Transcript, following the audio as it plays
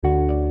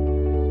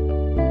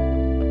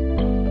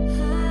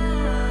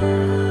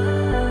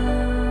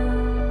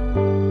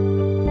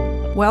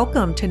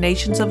Welcome to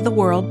Nations of the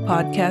World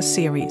podcast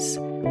series,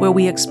 where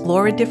we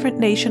explore a different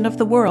nation of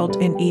the world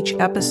in each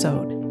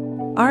episode.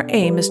 Our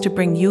aim is to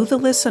bring you, the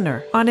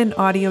listener, on an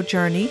audio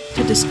journey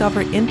to discover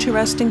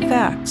interesting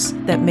facts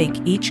that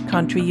make each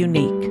country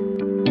unique.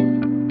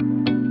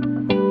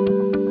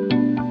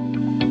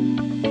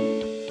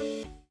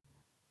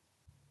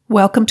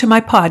 Welcome to my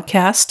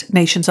podcast,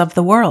 Nations of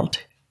the World.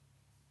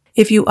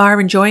 If you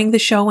are enjoying the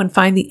show and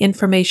find the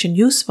information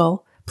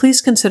useful,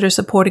 please consider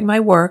supporting my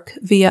work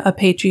via a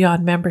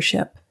Patreon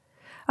membership.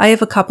 I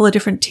have a couple of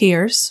different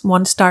tiers,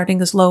 one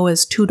starting as low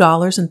as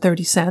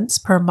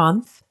 $2.30 per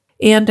month,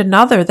 and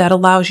another that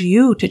allows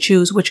you to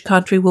choose which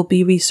country will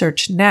be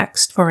researched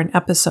next for an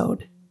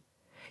episode.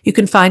 You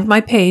can find my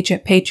page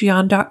at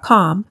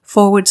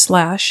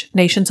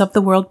patreon.com/Nations of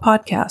the World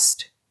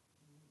podcast.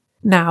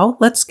 Now,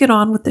 let's get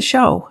on with the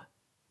show.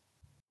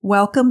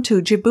 Welcome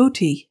to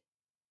Djibouti.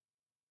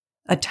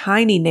 A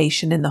tiny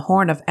nation in the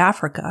Horn of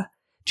Africa,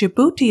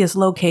 Djibouti is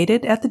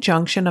located at the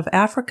junction of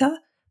Africa,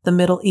 the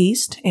Middle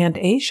East, and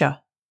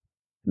Asia,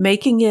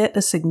 making it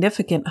a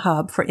significant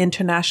hub for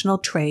international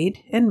trade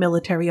and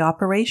military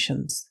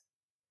operations.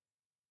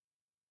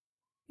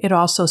 It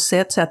also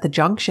sits at the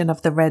junction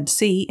of the Red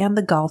Sea and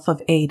the Gulf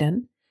of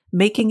Aden,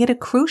 making it a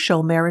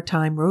crucial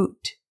maritime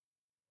route.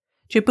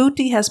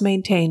 Djibouti has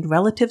maintained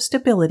relative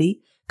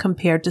stability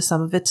compared to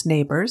some of its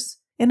neighbors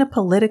in a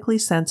politically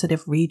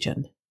sensitive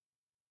region.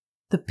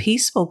 The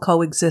peaceful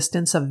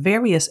coexistence of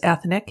various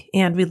ethnic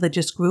and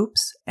religious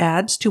groups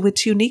adds to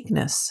its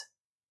uniqueness.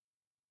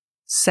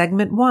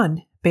 Segment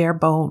 1, Bare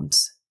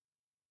Bones.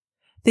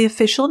 The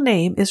official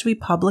name is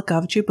Republic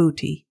of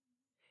Djibouti.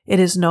 It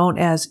is known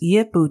as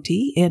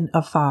Djibouti in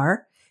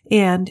Afar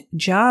and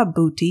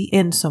Djibouti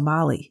in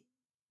Somali.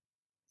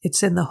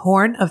 It's in the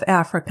Horn of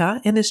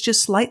Africa and is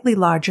just slightly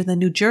larger than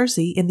New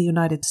Jersey in the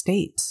United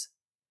States.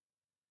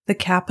 The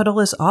capital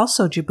is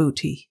also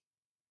Djibouti.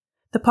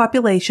 The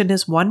population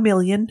is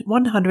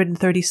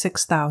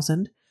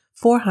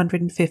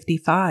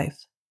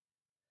 1,136,455.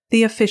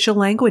 The official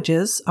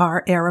languages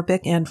are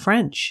Arabic and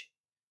French.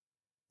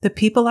 The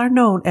people are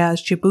known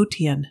as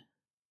Djiboutian.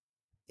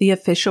 The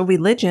official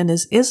religion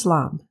is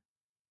Islam.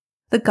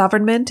 The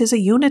government is a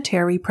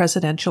unitary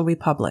presidential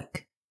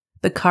republic.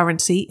 The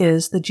currency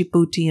is the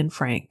Djiboutian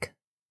franc.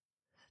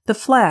 The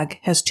flag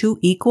has two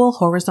equal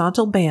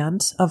horizontal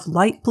bands of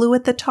light blue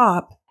at the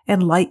top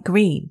and light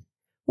green,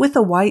 with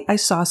a white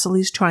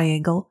isosceles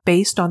triangle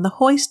based on the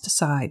hoist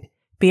side,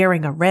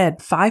 bearing a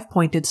red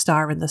five-pointed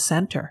star in the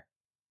center.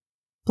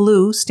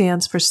 Blue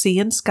stands for sea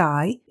and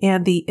sky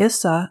and the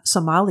Issa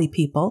Somali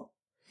people.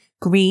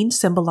 Green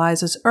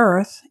symbolizes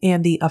earth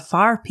and the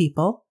Afar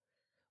people.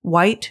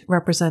 White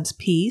represents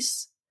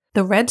peace.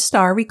 The red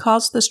star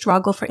recalls the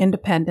struggle for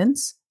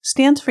independence,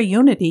 stands for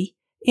unity,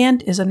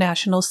 and is a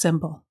national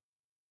symbol.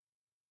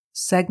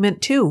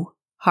 Segment 2,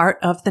 Heart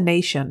of the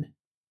Nation.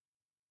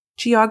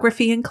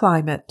 Geography and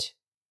climate.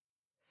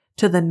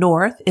 To the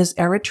north is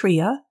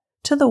Eritrea,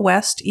 to the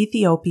west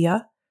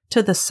Ethiopia,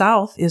 to the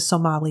south is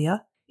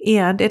Somalia,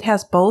 and it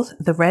has both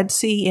the Red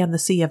Sea and the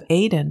Sea of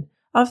Aden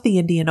of the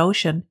Indian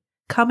Ocean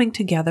coming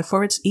together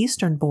for its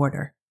eastern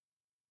border.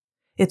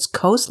 Its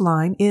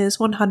coastline is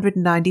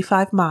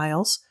 195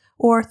 miles,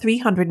 or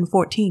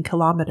 314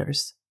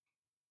 kilometers.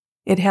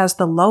 It has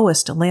the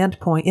lowest land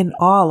point in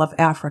all of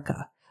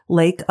Africa,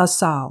 Lake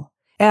Assal,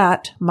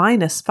 at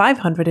minus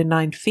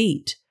 509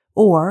 feet,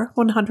 or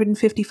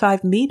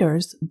 155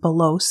 meters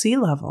below sea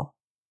level.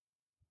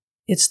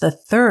 It's the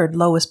third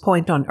lowest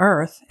point on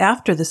Earth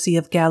after the Sea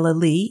of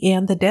Galilee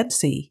and the Dead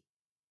Sea.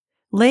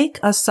 Lake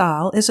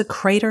Assal is a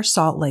crater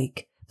salt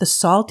lake, the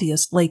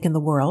saltiest lake in the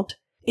world,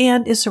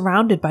 and is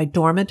surrounded by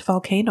dormant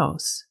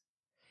volcanoes.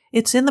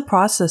 It's in the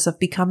process of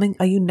becoming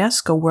a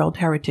UNESCO World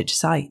Heritage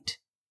Site.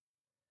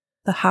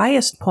 The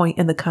highest point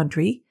in the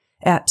country,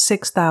 at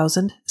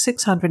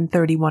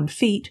 6,631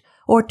 feet,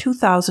 or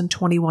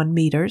 2,021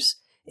 meters,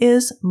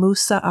 is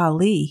Musa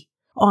Ali,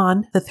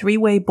 on the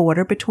three-way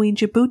border between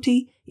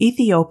Djibouti,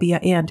 Ethiopia,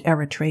 and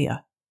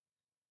Eritrea.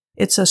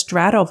 It's a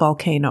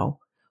stratovolcano,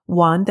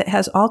 one that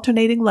has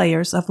alternating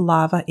layers of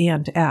lava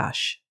and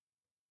ash.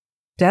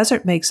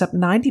 Desert makes up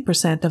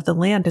 90% of the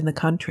land in the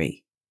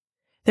country.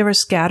 There are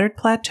scattered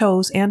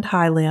plateaus and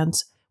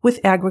highlands, with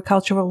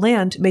agricultural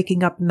land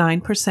making up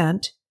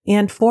 9%,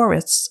 and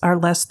forests are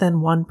less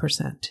than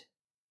 1%.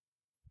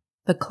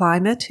 The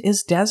climate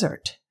is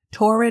desert,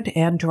 torrid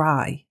and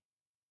dry.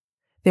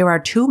 There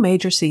are two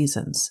major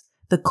seasons,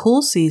 the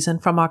cool season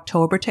from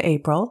October to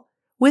April,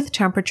 with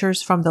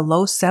temperatures from the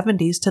low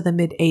 70s to the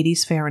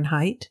mid-80s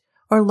Fahrenheit,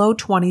 or low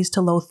 20s to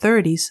low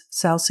 30s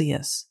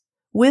Celsius,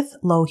 with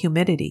low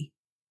humidity.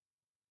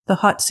 The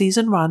hot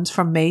season runs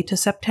from May to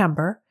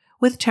September,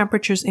 with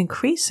temperatures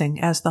increasing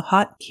as the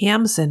hot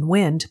Khamsin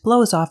wind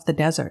blows off the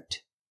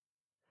desert.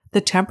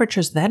 The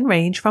temperatures then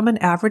range from an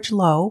average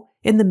low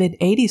in the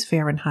mid-80s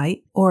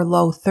Fahrenheit, or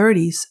low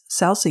 30s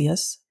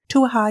Celsius,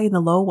 to a high in the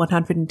low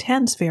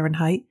 110s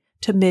Fahrenheit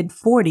to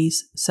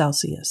mid-40s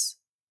Celsius.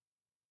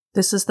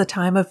 This is the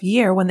time of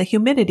year when the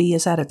humidity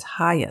is at its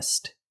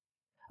highest.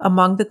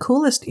 Among the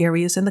coolest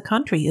areas in the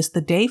country is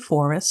the day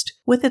forest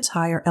with its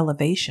higher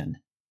elevation.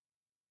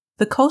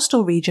 The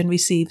coastal region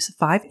receives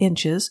 5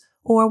 inches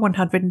or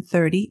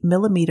 130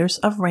 millimeters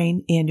of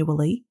rain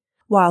annually,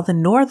 while the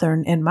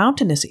northern and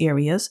mountainous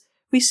areas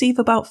receive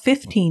about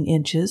 15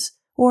 inches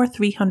or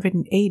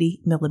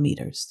 380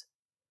 millimeters.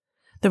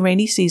 The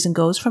rainy season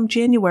goes from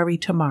January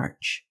to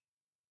March.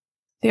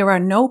 There are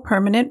no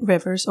permanent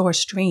rivers or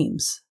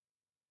streams.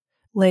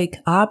 Lake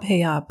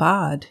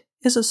Abhayabad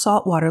is a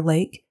saltwater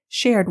lake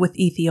shared with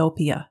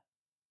Ethiopia.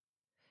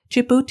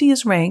 Djibouti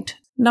is ranked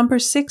number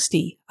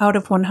 60 out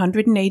of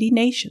 180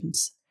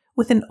 nations,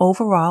 with an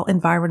overall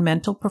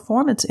environmental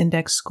performance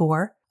index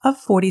score of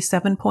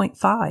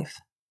 47.5.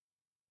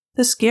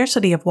 The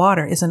scarcity of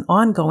water is an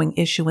ongoing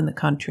issue in the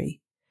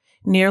country.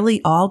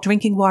 Nearly all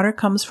drinking water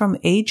comes from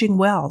aging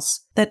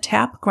wells that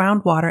tap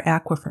groundwater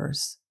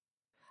aquifers.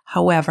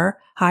 However,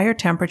 higher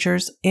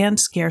temperatures and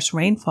scarce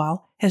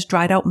rainfall has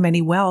dried out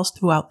many wells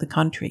throughout the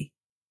country.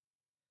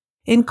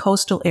 In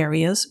coastal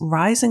areas,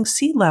 rising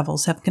sea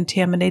levels have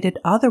contaminated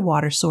other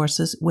water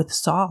sources with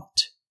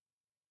salt.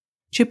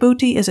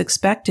 Djibouti is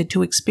expected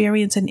to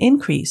experience an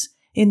increase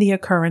in the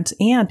occurrence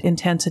and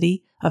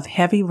intensity of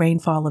heavy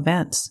rainfall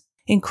events,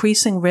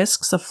 increasing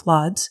risks of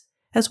floods,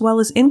 as well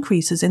as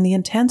increases in the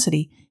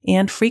intensity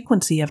and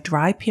frequency of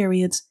dry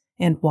periods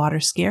and water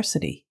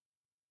scarcity.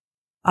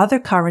 Other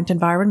current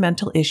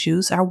environmental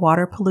issues are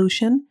water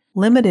pollution,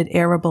 limited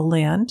arable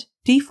land,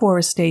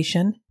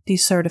 deforestation,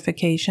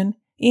 desertification,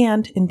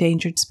 and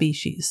endangered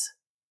species.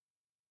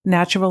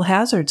 Natural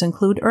hazards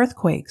include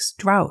earthquakes,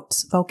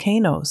 droughts,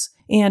 volcanoes,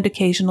 and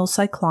occasional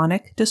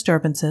cyclonic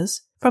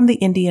disturbances from the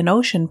Indian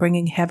Ocean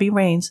bringing heavy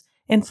rains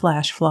and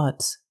flash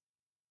floods.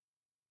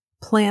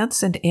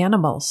 Plants and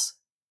animals.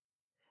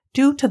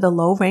 Due to the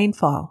low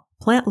rainfall,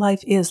 plant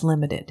life is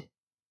limited.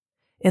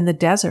 In the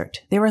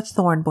desert, there are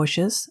thorn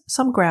bushes,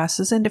 some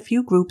grasses, and a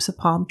few groups of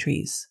palm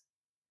trees.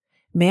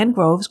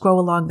 Mangroves grow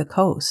along the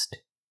coast.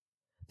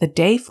 The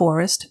Day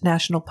Forest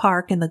National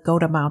Park in the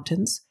Goda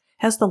Mountains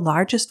has the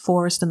largest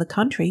forest in the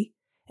country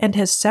and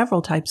has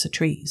several types of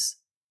trees.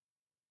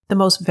 The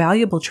most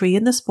valuable tree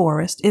in this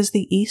forest is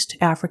the East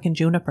African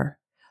juniper,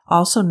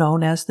 also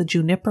known as the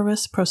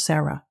Juniperus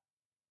procera.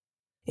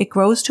 It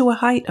grows to a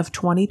height of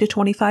 20 to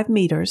 25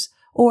 meters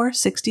or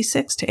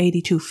 66 to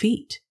 82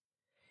 feet.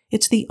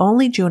 It's the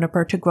only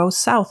juniper to grow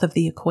south of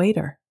the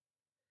equator.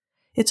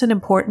 It's an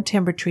important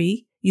timber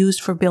tree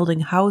used for building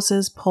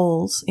houses,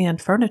 poles,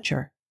 and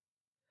furniture.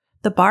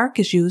 The bark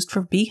is used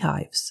for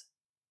beehives.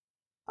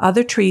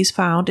 Other trees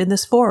found in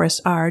this forest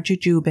are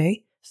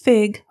jujube,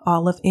 fig,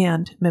 olive,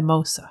 and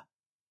mimosa.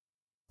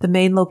 The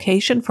main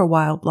location for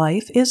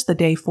wildlife is the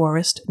Day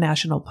Forest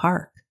National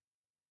Park.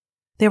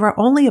 There are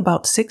only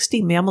about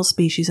 60 mammal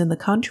species in the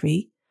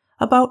country,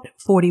 about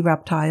 40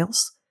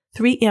 reptiles,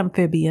 3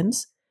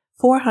 amphibians,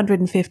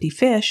 450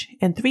 fish,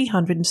 and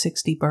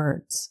 360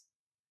 birds.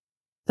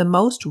 The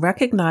most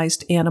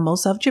recognized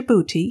animals of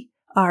Djibouti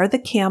are the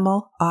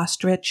camel,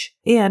 ostrich,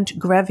 and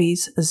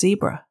Grevy's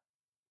zebra.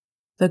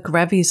 The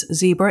Grevy's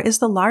zebra is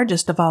the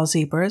largest of all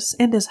zebras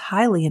and is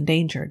highly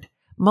endangered,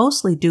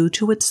 mostly due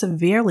to its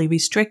severely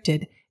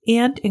restricted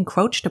and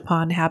encroached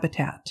upon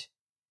habitat.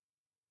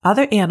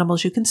 Other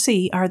animals you can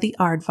see are the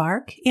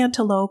aardvark,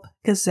 antelope,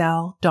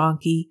 gazelle,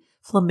 donkey,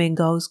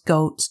 flamingos,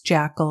 goats,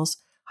 jackals,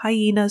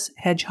 hyenas,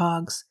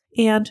 hedgehogs,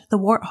 and the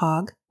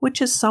warthog,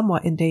 which is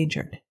somewhat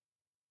endangered.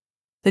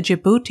 The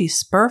Djibouti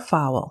spur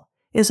fowl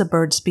is a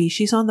bird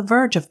species on the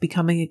verge of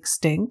becoming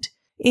extinct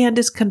and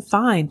is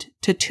confined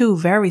to 2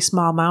 very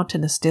small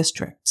mountainous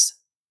districts.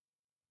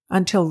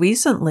 Until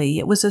recently,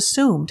 it was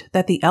assumed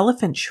that the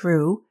elephant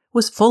shrew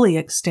was fully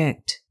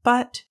extinct,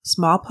 but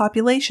small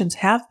populations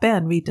have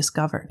been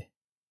rediscovered.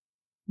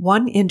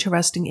 One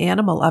interesting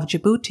animal of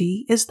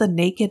Djibouti is the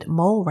naked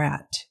mole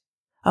rat,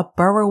 a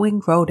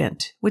burrowing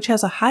rodent which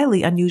has a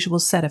highly unusual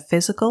set of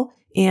physical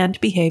and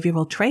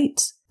behavioral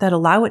traits that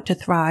allow it to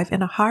thrive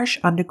in a harsh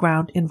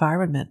underground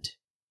environment.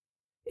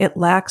 It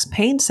lacks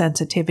pain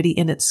sensitivity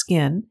in its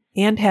skin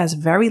and has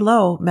very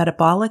low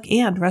metabolic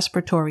and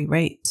respiratory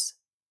rates.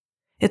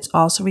 It's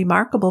also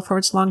remarkable for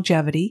its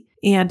longevity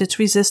and its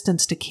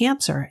resistance to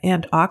cancer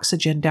and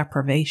oxygen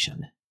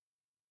deprivation.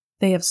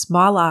 They have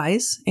small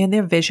eyes and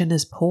their vision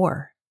is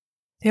poor.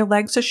 Their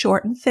legs are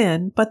short and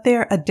thin, but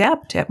they're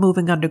adept at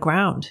moving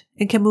underground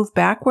and can move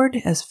backward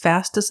as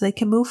fast as they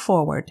can move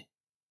forward.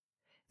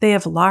 They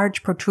have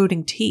large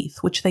protruding teeth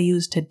which they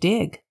use to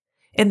dig,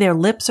 and their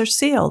lips are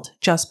sealed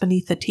just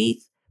beneath the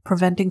teeth,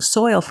 preventing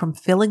soil from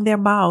filling their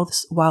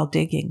mouths while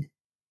digging.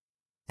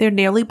 They're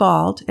nearly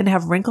bald and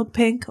have wrinkled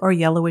pink or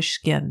yellowish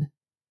skin.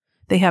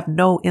 They have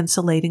no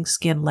insulating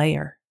skin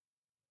layer.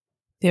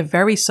 They're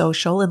very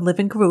social and live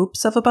in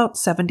groups of about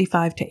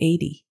 75 to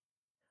 80.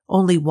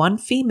 Only one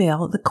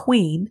female, the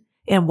queen,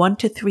 and 1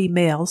 to 3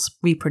 males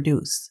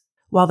reproduce,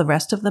 while the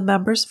rest of the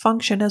members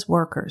function as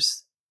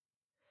workers.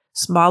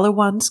 Smaller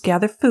ones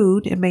gather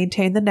food and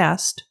maintain the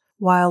nest,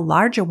 while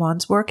larger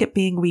ones work at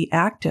being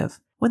reactive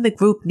when the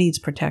group needs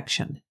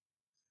protection.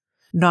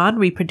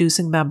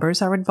 Non-reproducing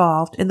members are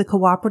involved in the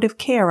cooperative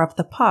care of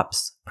the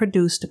pups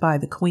produced by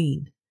the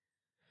queen.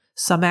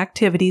 Some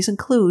activities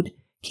include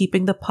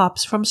keeping the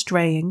pups from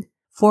straying,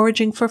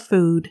 foraging for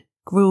food,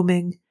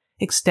 grooming,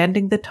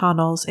 extending the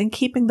tunnels, and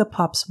keeping the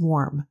pups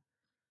warm.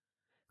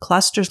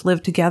 Clusters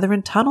live together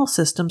in tunnel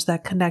systems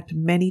that connect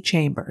many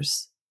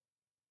chambers.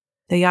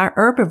 They are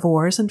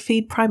herbivores and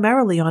feed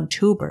primarily on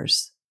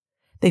tubers.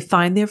 They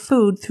find their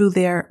food through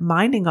their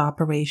mining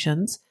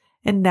operations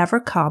and never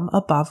come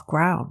above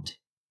ground.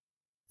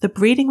 The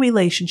breeding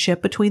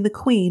relationship between the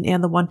queen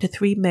and the 1 to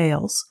 3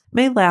 males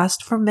may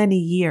last for many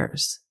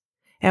years,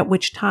 at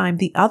which time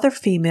the other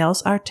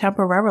females are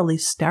temporarily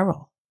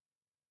sterile.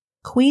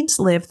 Queens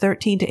live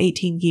 13 to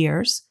 18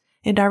 years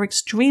and are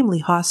extremely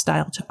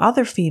hostile to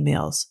other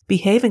females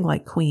behaving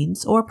like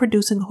queens or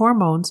producing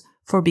hormones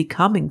for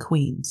becoming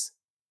queens.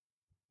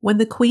 When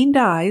the queen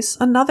dies,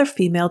 another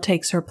female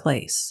takes her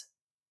place.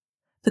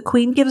 The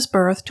queen gives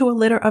birth to a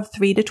litter of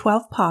 3 to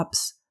 12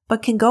 pups,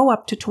 but can go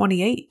up to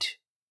 28.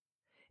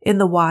 In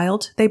the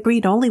wild, they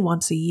breed only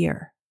once a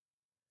year.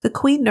 The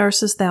queen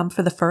nurses them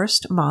for the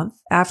first month,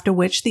 after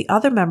which the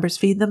other members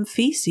feed them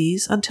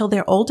feces until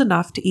they're old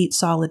enough to eat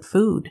solid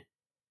food.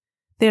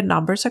 Their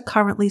numbers are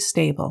currently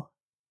stable.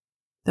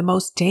 The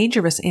most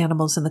dangerous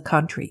animals in the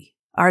country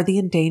are the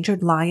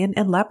endangered lion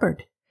and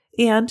leopard,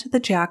 and the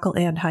jackal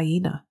and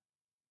hyena.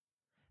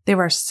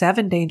 There are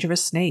 7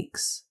 dangerous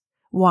snakes.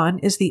 One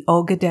is the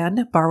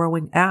Ogaden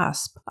burrowing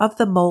asp of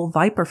the mole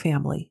viper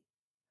family,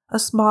 a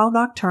small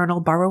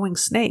nocturnal burrowing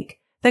snake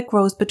that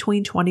grows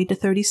between 20 to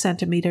 30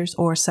 centimeters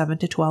or 7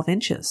 to 12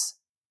 inches.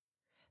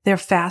 They're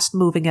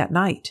fast-moving at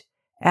night,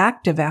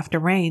 active after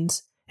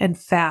rains, and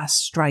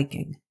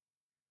fast-striking.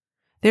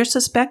 They're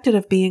suspected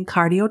of being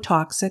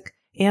cardiotoxic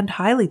and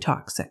highly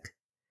toxic.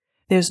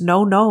 There's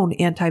no known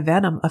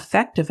antivenom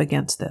effective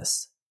against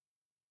this.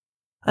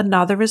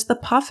 Another is the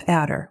puff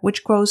adder,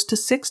 which grows to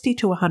 60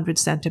 to 100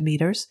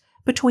 centimeters,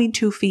 between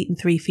 2 feet and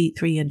 3 feet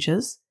 3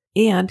 inches,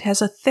 and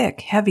has a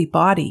thick, heavy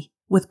body,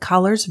 with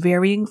colors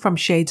varying from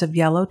shades of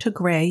yellow to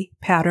gray,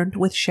 patterned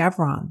with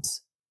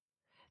chevrons.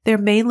 They're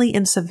mainly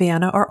in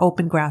savanna or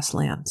open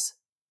grasslands.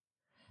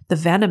 The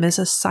venom is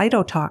a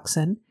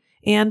cytotoxin,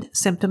 and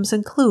symptoms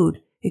include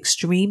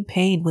extreme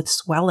pain with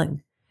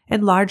swelling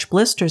and large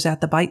blisters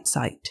at the bite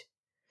site.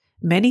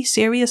 Many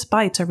serious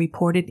bites are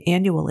reported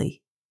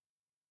annually.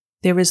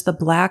 There is the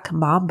black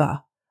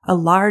mamba, a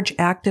large,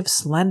 active,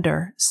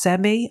 slender,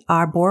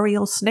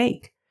 semi-arboreal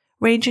snake,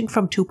 ranging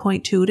from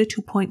 2.2 to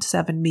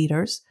 2.7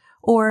 meters,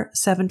 or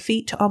 7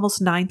 feet to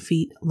almost 9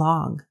 feet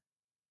long.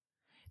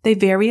 They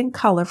vary in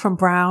color from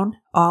brown,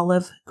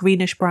 olive,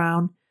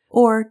 greenish-brown,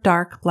 or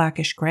dark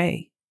blackish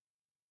gray.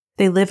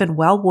 They live in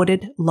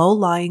well-wooded,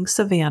 low-lying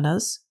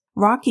savannas,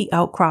 rocky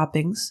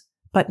outcroppings,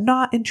 but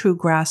not in true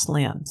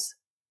grasslands.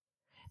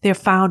 They're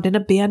found in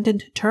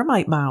abandoned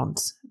termite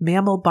mounds,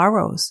 mammal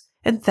burrows,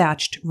 and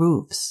thatched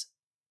roofs.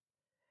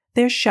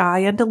 They're shy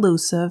and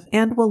elusive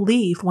and will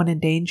leave when in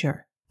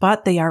danger,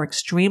 but they are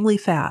extremely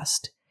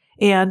fast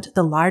and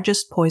the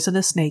largest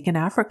poisonous snake in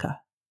Africa.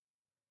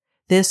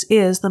 This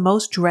is the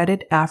most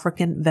dreaded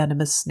African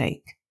venomous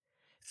snake.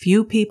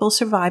 Few people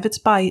survive its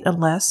bite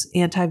unless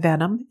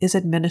antivenom is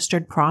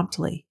administered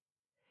promptly.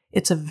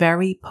 It's a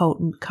very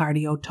potent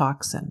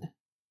cardiotoxin.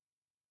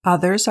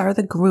 Others are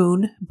the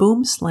Groon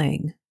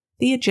boomslang,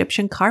 the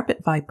Egyptian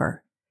carpet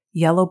viper,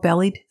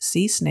 yellow-bellied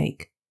sea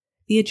snake,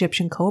 the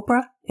Egyptian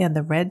cobra, and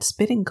the red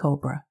spitting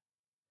cobra.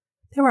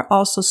 There are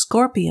also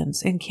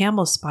scorpions and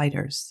camel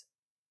spiders.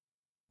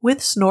 With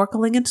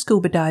snorkeling and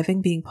scuba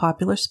diving being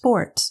popular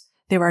sports,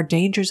 there are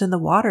dangers in the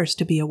waters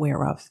to be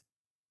aware of.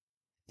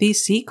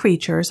 These sea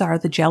creatures are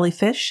the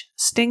jellyfish,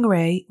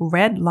 stingray,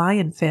 red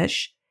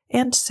lionfish,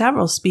 and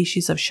several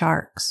species of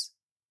sharks.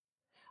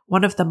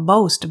 One of the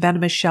most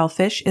venomous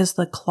shellfish is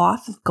the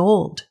cloth of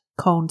gold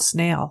cone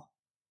snail.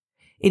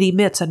 It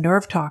emits a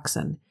nerve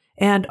toxin,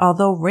 and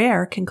although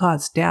rare, can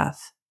cause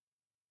death.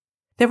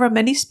 There are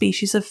many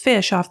species of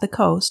fish off the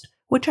coast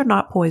which are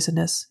not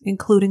poisonous,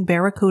 including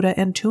barracuda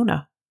and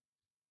tuna.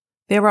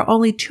 There are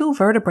only 2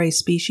 vertebrate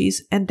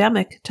species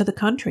endemic to the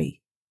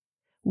country.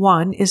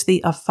 One is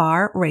the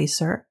Afar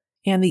racer,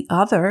 and the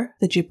other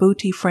the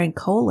Djibouti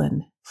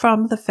francolin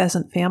from the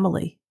pheasant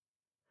family.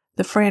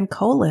 The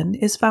francolin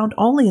is found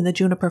only in the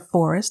juniper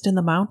forest in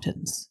the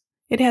mountains.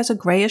 It has a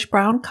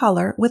grayish-brown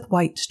color with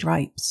white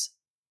stripes.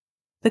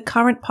 The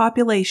current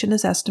population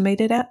is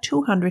estimated at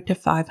 200 to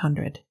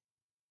 500.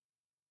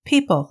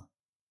 People.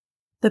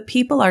 The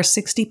people are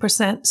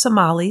 60%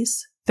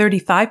 Somalis,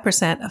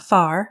 35%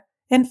 Afar,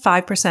 and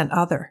 5%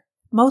 other,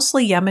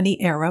 mostly Yemeni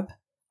Arab,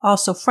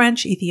 also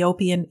French,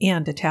 Ethiopian,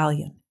 and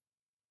Italian.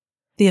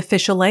 The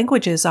official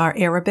languages are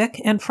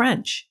Arabic and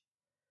French.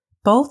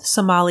 Both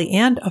Somali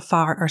and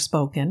Afar are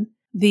spoken,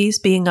 these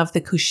being of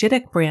the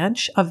Cushitic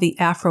branch of the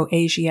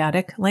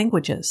Afro-Asiatic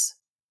languages.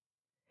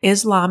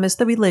 Islam is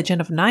the religion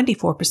of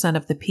 94%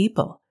 of the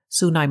people,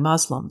 Sunni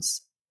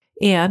Muslims,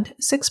 and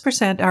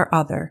 6% are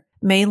other,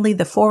 mainly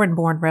the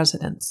foreign-born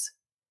residents.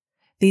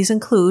 These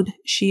include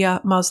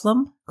Shia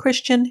Muslim,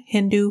 Christian,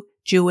 Hindu,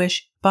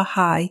 Jewish,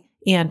 Baha'i,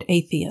 and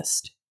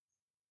atheist.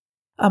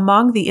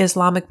 Among the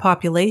Islamic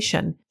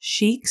population,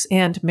 sheikhs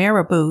and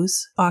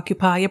marabouts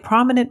occupy a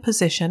prominent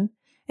position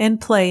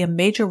and play a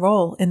major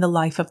role in the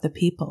life of the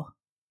people.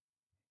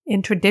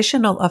 In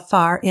traditional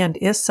Afar and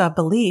Issa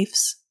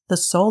beliefs, the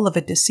soul of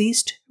a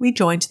deceased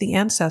rejoins the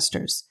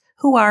ancestors,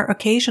 who are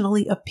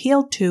occasionally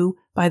appealed to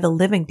by the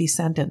living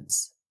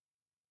descendants.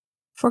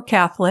 For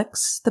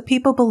Catholics, the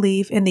people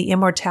believe in the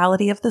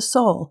immortality of the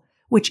soul,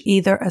 which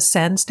either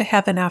ascends to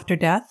heaven after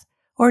death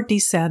or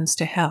descends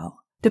to hell,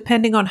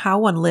 depending on how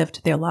one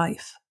lived their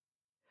life.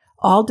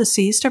 All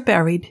deceased are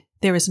buried,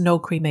 there is no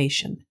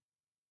cremation.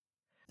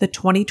 The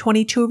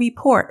 2022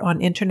 report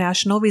on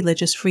international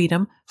religious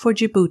freedom for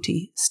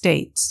Djibouti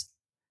states,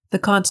 the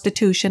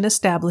Constitution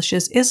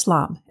establishes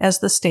Islam as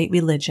the state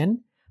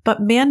religion,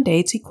 but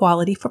mandates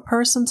equality for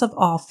persons of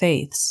all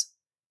faiths.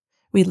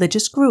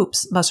 Religious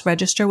groups must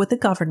register with the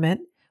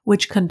government,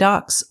 which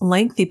conducts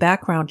lengthy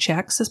background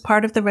checks as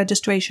part of the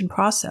registration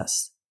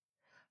process.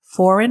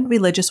 Foreign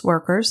religious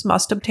workers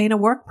must obtain a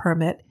work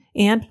permit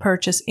and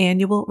purchase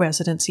annual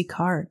residency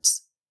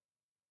cards.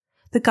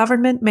 The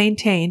government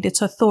maintained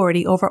its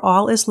authority over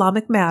all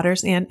Islamic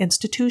matters and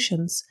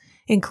institutions,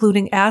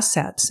 including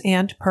assets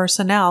and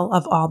personnel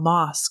of all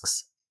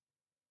mosques.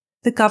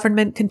 The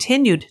government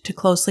continued to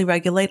closely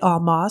regulate all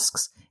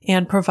mosques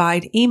and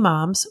provide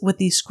imams with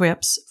the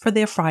scripts for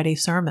their Friday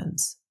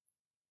sermons.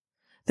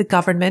 The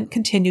government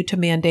continued to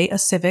mandate a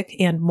civic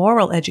and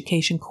moral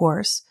education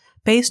course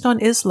based on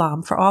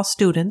Islam for all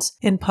students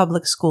in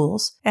public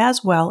schools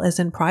as well as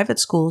in private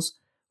schools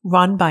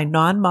run by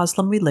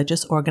non-Muslim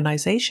religious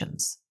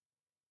organizations.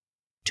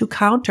 To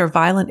counter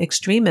violent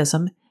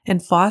extremism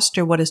and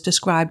foster what is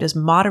described as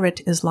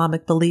moderate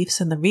Islamic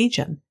beliefs in the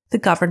region, the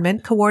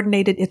government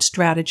coordinated its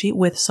strategy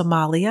with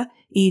Somalia,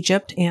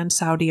 Egypt, and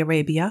Saudi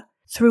Arabia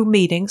through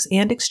meetings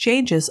and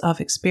exchanges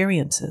of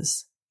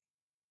experiences.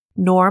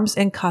 Norms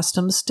and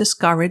customs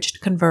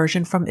discouraged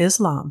conversion from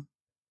Islam.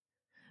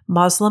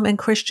 Muslim and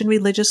Christian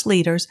religious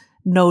leaders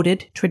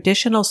noted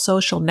traditional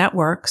social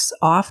networks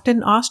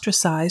often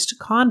ostracized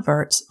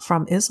converts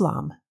from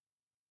Islam.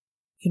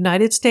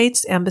 United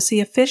States Embassy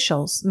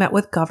officials met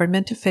with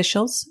government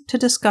officials to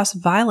discuss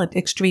violent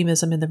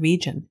extremism in the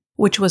region,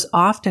 which was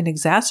often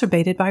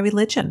exacerbated by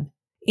religion,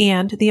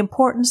 and the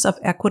importance of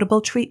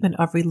equitable treatment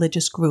of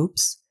religious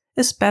groups,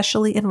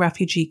 especially in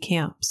refugee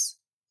camps.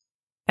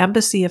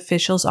 Embassy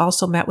officials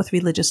also met with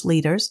religious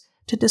leaders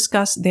to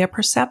discuss their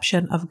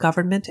perception of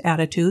government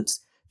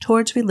attitudes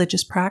towards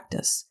religious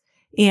practice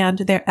and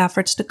their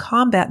efforts to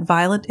combat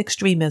violent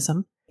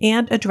extremism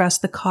and address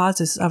the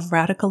causes of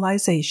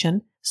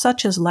radicalization,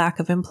 such as lack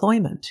of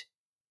employment.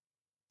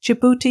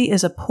 Djibouti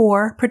is a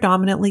poor,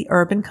 predominantly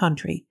urban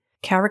country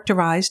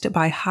characterized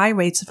by high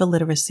rates of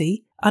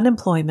illiteracy,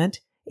 unemployment,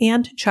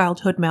 and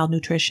childhood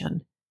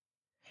malnutrition.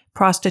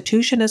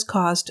 Prostitution has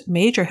caused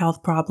major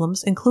health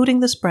problems,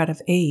 including the spread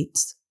of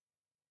AIDS.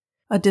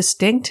 A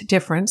distinct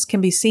difference can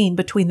be seen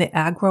between the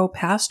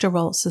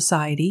agro-pastoral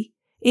society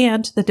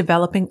and the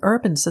developing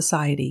urban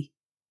society.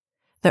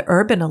 The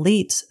urban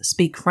elites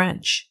speak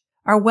French,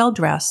 are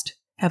well-dressed,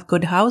 have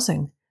good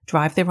housing,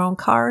 drive their own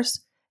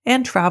cars,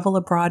 and travel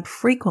abroad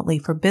frequently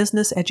for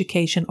business,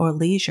 education, or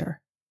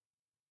leisure.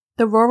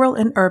 The rural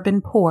and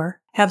urban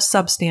poor have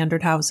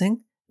substandard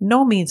housing,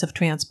 no means of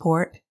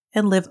transport,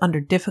 and live under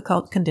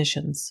difficult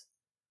conditions.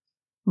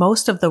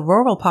 Most of the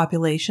rural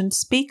population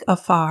speak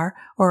Afar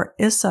or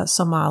Issa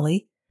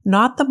Somali,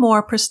 not the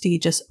more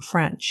prestigious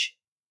French.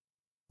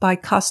 By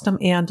custom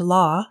and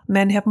law,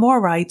 men have more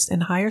rights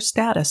and higher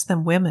status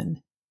than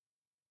women.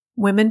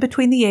 Women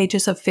between the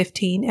ages of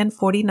 15 and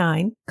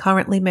 49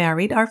 currently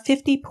married are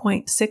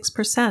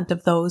 50.6%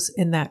 of those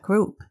in that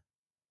group.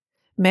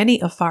 Many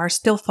Afar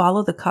still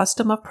follow the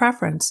custom of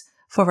preference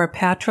for a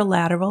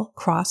patrilateral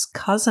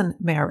cross-cousin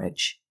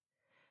marriage.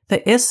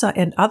 The Issa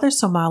and other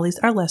Somalis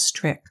are less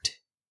strict.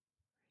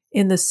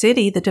 In the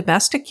city, the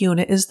domestic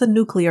unit is the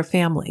nuclear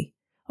family,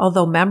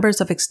 although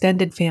members of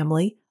extended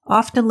family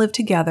often live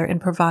together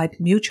and provide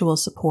mutual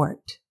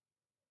support.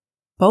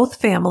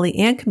 Both family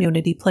and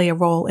community play a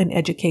role in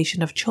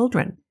education of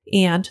children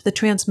and the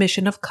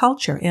transmission of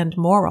culture and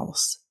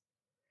morals.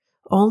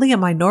 Only a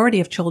minority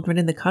of children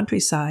in the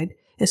countryside,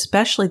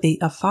 especially the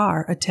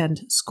Afar,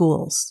 attend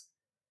schools.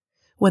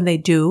 When they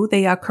do,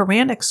 they are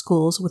Quranic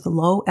schools with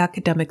low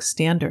academic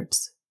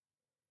standards.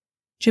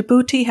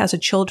 Djibouti has a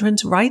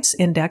Children's Rights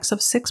Index of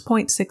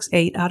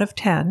 6.68 out of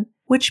 10,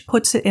 which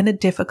puts it in a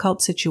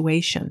difficult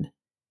situation.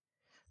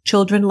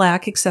 Children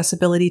lack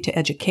accessibility to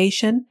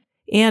education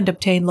and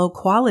obtain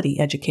low-quality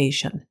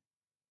education.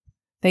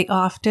 They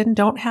often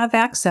don't have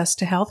access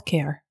to health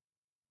care.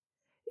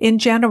 In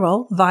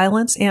general,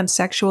 violence and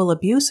sexual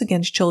abuse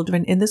against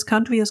children in this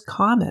country is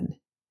common.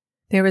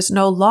 There is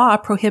no law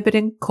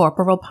prohibiting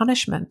corporal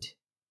punishment.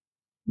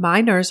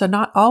 Minors are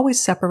not always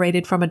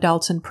separated from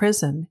adults in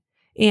prison,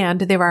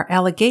 and there are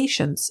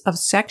allegations of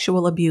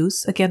sexual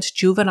abuse against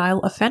juvenile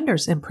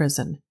offenders in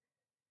prison.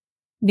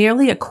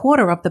 Nearly a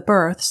quarter of the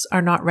births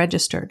are not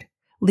registered,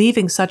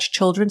 leaving such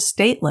children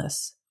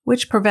stateless,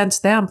 which prevents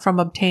them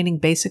from obtaining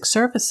basic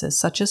services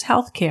such as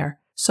healthcare,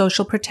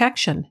 social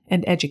protection,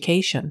 and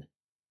education.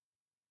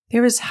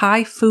 There is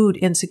high food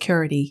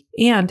insecurity,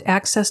 and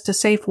access to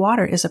safe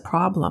water is a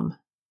problem.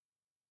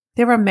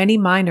 There are many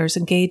minors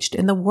engaged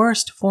in the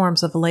worst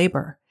forms of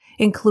labor,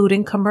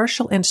 including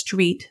commercial and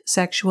street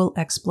sexual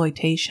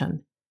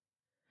exploitation.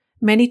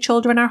 Many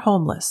children are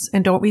homeless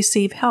and don't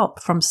receive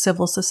help from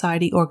civil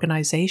society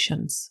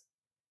organizations.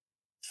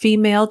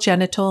 Female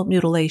genital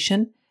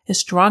mutilation is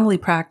strongly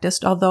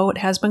practiced, although it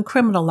has been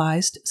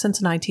criminalized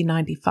since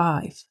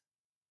 1995.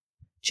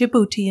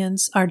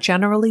 Djiboutians are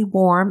generally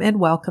warm and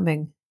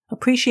welcoming,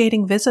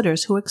 appreciating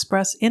visitors who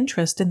express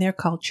interest in their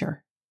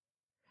culture.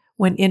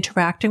 When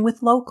interacting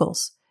with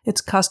locals,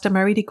 it's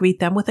customary to greet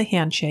them with a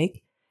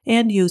handshake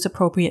and use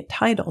appropriate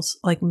titles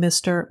like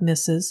Mr.,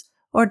 Mrs.,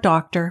 or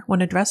Doctor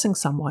when addressing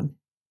someone.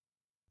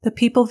 The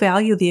people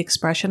value the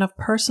expression of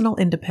personal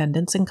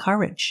independence and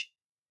courage.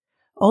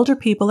 Older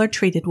people are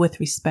treated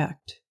with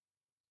respect.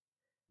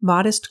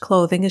 Modest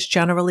clothing is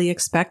generally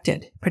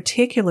expected,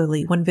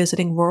 particularly when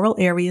visiting rural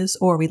areas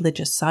or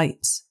religious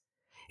sites.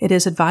 It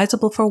is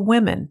advisable for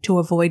women to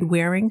avoid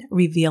wearing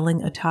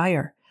revealing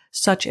attire,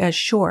 such as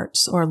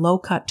shorts or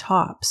low-cut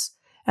tops,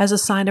 as a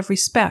sign of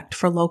respect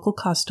for local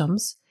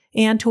customs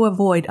and to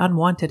avoid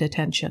unwanted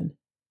attention.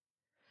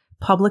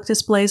 Public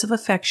displays of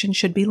affection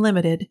should be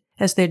limited,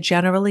 as they're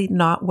generally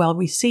not well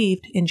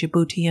received in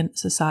Djiboutian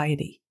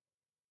society.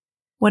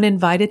 When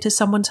invited to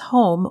someone's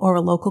home or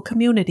a local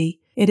community,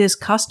 it is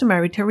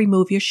customary to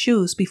remove your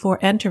shoes before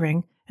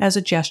entering as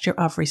a gesture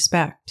of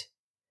respect.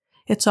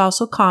 It's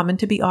also common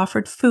to be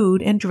offered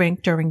food and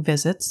drink during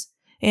visits,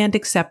 and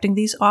accepting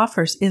these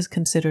offers is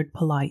considered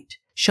polite,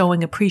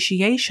 showing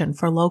appreciation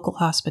for local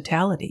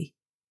hospitality.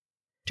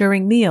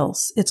 During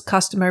meals, it's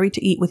customary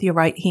to eat with your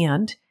right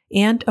hand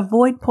and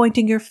avoid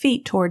pointing your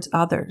feet towards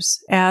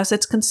others, as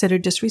it's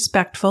considered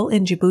disrespectful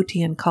in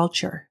Djiboutian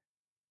culture.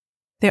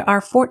 There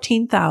are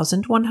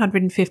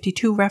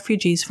 14,152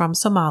 refugees from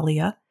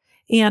Somalia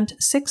and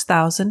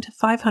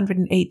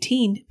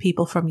 6,518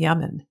 people from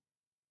Yemen.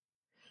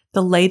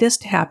 The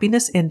latest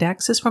happiness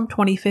index is from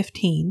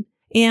 2015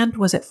 and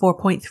was at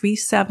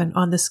 4.37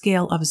 on the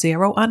scale of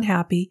 0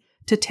 unhappy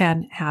to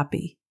 10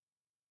 happy.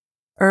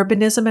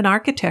 Urbanism and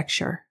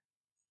architecture.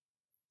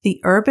 The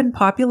urban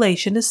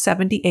population is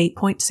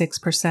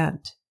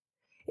 78.6%.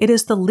 It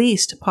is the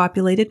least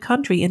populated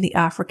country in the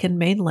African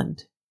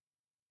mainland.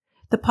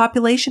 The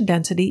population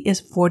density is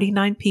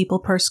 49 people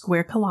per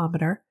square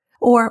kilometer,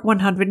 or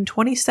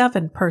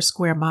 127 per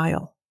square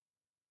mile.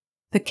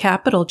 The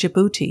capital,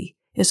 Djibouti,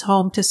 is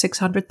home to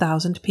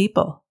 600,000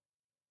 people.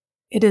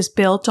 It is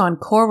built on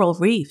coral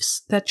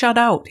reefs that jut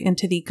out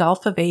into the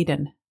Gulf of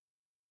Aden.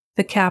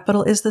 The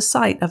capital is the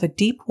site of a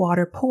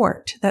deep-water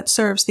port that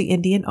serves the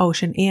Indian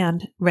Ocean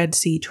and Red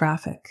Sea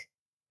traffic.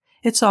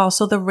 It's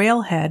also the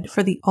railhead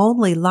for the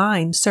only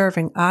line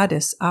serving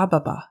Addis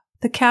Ababa,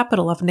 the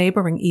capital of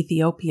neighboring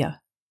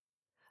Ethiopia.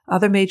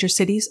 Other major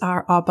cities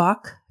are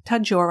Abak,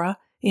 Tadjoura,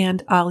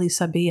 and Ali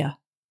Sabia.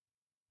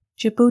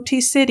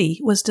 Djibouti City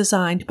was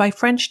designed by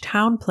French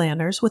town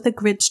planners with a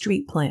grid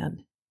street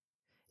plan.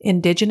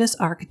 Indigenous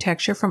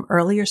architecture from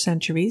earlier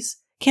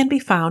centuries can be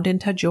found in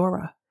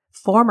Tadjoura,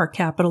 former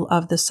capital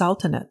of the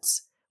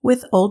Sultanates,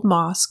 with old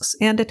mosques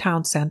and a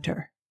town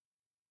center.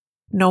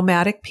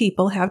 Nomadic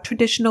people have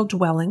traditional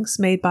dwellings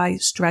made by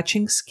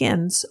stretching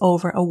skins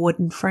over a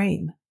wooden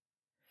frame.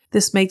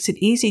 This makes it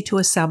easy to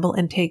assemble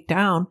and take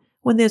down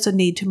when there's a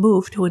need to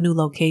move to a new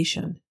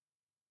location.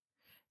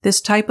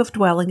 This type of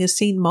dwelling is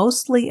seen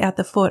mostly at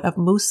the foot of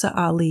Musa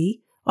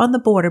Ali on the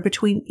border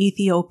between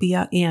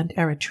Ethiopia and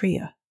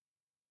Eritrea.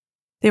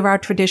 There are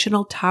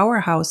traditional tower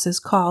houses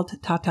called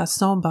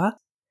tatasomba.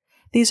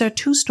 These are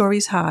 2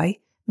 stories high,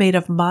 made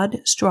of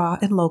mud, straw,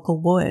 and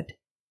local wood.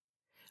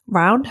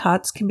 Round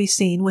huts can be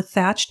seen with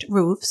thatched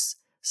roofs,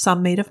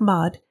 some made of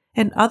mud,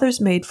 and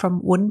others made from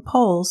wooden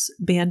poles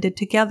banded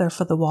together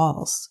for the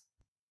walls.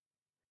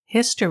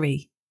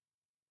 History.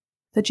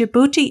 The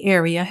Djibouti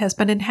area has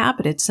been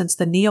inhabited since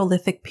the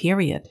Neolithic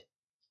period.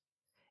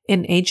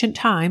 In ancient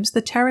times,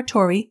 the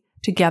territory,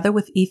 together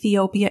with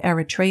Ethiopia,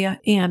 Eritrea,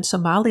 and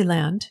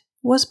Somaliland,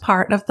 was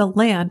part of the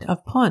land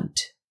of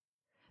Punt.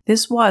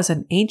 This was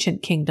an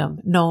ancient kingdom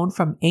known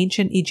from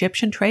ancient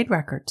Egyptian trade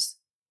records.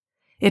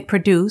 It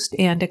produced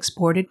and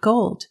exported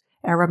gold,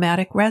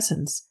 aromatic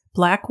resins,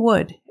 black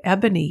wood,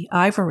 ebony,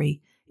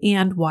 ivory,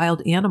 and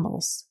wild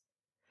animals.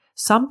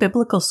 Some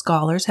biblical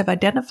scholars have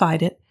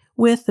identified it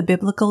with the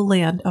biblical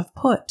land of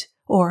Put,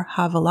 or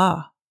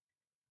Havilah.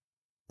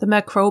 The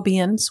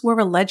Macrobians were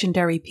a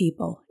legendary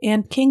people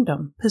and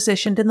kingdom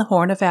positioned in the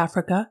Horn of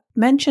Africa,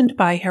 mentioned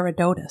by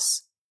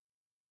Herodotus.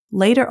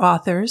 Later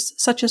authors,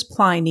 such as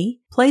Pliny,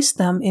 placed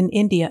them in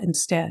India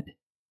instead.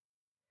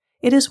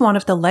 It is one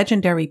of the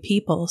legendary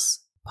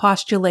peoples,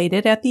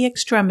 postulated at the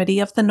extremity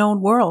of the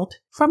known world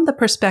from the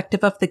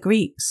perspective of the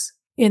Greeks,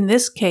 in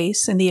this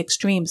case in the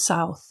extreme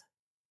south.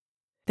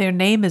 Their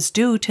name is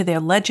due to their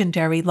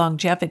legendary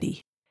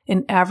longevity,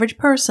 an average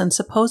person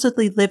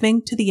supposedly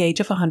living to the age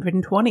of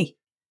 120.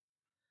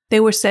 They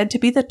were said to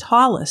be the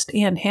tallest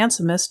and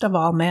handsomest of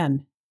all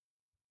men.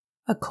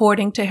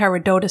 According to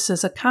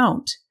Herodotus's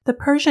account, the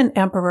Persian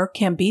Emperor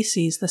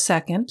Cambyses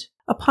II,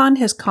 upon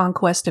his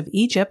conquest of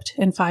Egypt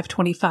in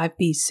 525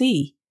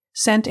 BC,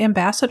 sent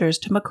ambassadors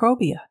to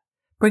Macrobia,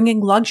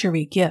 bringing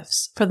luxury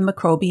gifts for the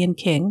Macrobian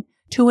king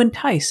to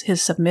entice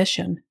his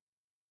submission.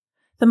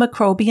 The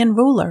Macrobian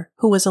ruler,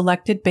 who was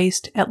elected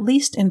based at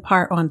least in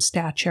part on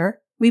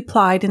stature,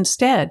 replied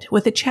instead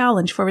with a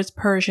challenge for his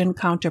Persian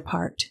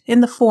counterpart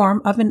in the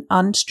form of an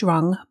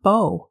unstrung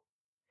bow.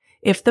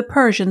 If the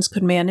Persians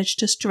could manage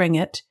to string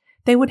it,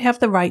 they would have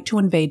the right to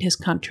invade his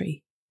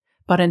country.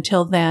 But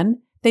until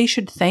then, they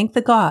should thank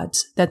the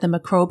gods that the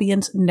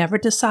Macrobians never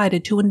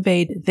decided to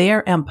invade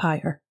their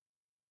empire.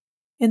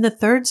 In the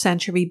 3rd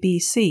century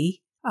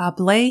BC,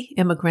 Ablay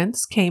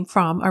immigrants came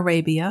from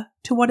Arabia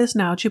to what is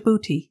now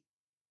Djibouti.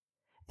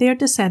 Their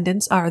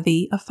descendants are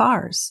the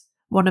Afars,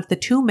 one of the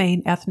 2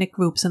 main ethnic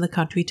groups in the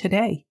country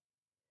today.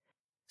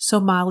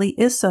 Somali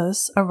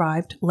Issas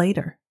arrived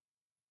later.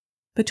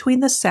 Between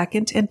the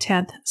 2nd and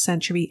 10th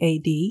century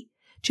AD,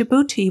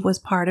 Djibouti was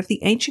part of the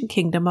ancient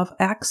kingdom of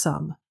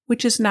Aksum,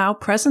 which is now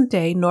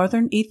present-day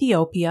northern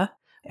Ethiopia,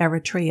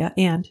 Eritrea,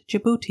 and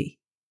Djibouti.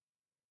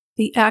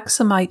 The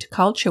Aksumite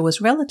culture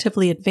was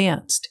relatively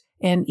advanced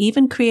and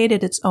even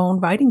created its own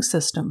writing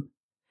system.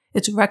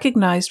 It's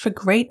recognized for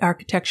great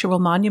architectural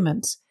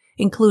monuments,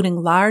 including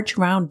large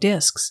round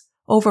discs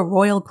over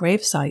royal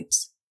grave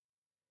sites.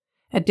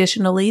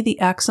 Additionally, the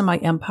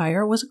Aksumite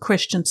Empire was a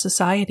Christian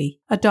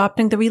society,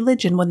 adopting the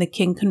religion when the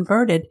king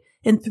converted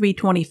in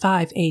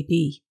 325 AD.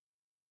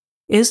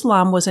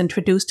 Islam was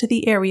introduced to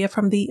the area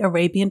from the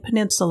Arabian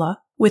Peninsula,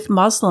 with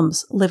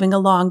Muslims living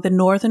along the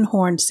northern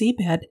Horn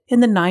seabed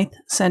in the 9th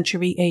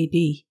century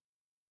AD.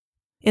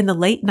 In the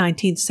late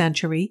 19th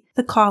century,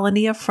 the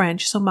colony of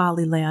French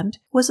Somaliland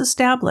was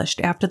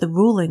established after the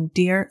ruling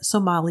Dir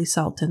Somali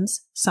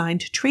sultans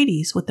signed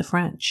treaties with the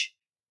French.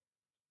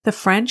 The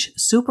French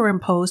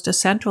superimposed a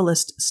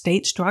centralist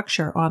state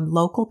structure on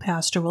local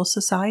pastoral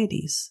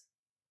societies.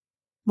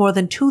 More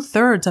than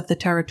 2/3 of the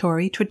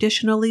territory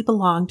traditionally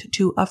belonged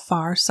to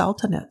Afar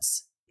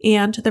sultanates,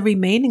 and the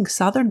remaining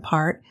southern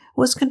part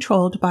was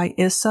controlled by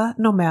Issa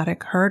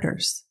nomadic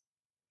herders.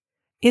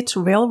 Its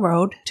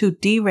railroad to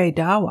Dire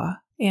Dawa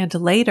and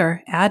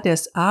later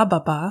Addis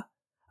Ababa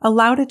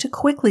allowed it to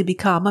quickly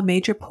become a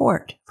major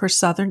port for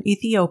southern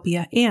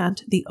Ethiopia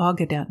and the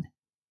Ogaden.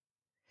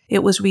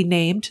 It was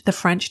renamed the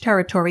French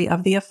territory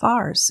of the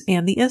Afars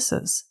and the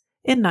Issas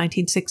in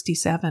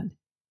 1967.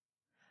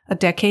 A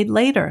decade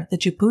later, the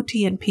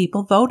Djiboutian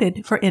people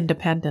voted for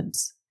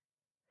independence.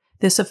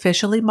 This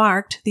officially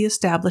marked the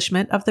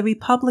establishment of the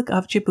Republic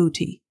of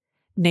Djibouti,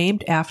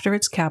 named after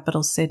its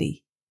capital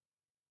city.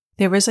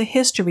 There is a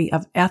history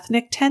of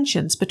ethnic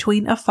tensions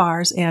between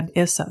Afars and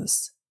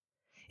Issas.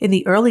 In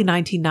the early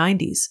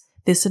 1990s,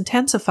 this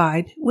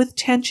intensified with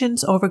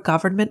tensions over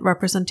government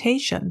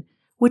representation,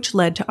 which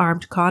led to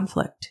armed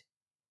conflict.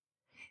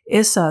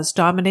 Issas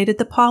dominated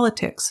the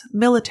politics,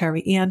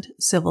 military, and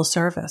civil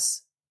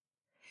service.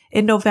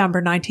 In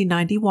November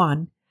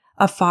 1991,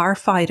 Afar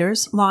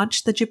fighters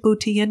launched the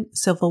Djiboutian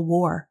Civil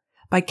War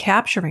by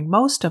capturing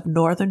most of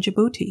northern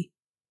Djibouti.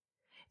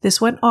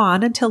 This went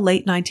on until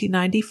late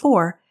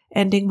 1994,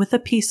 ending with a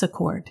peace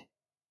accord.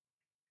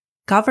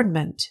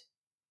 Government.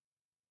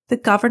 The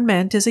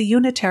government is a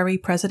unitary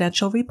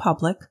presidential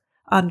republic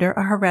under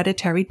a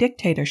hereditary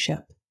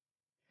dictatorship.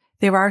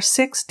 There are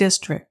 6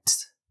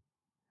 districts.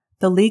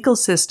 The legal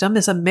system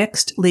is a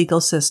mixed legal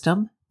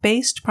system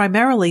based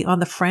primarily on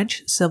the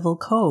French Civil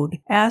Code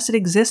as it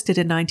existed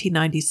in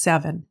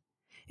 1997,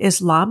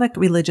 Islamic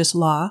religious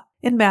law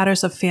in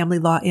matters of family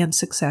law and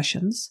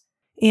successions,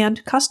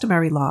 and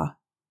customary law.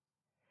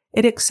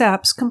 It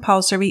accepts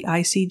compulsory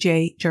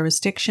ICJ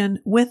jurisdiction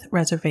with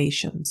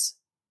reservations.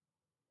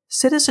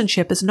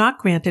 Citizenship is not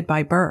granted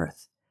by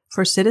birth.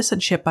 For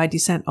citizenship by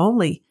descent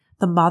only,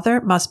 the mother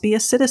must be a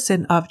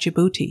citizen of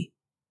Djibouti.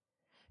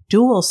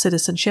 Dual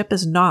citizenship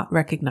is not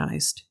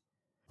recognized.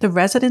 The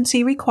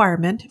residency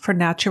requirement for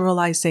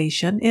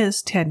naturalization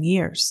is 10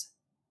 years.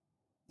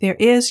 There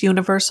is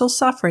universal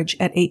suffrage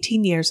at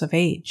 18 years of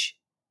age.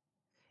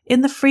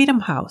 In the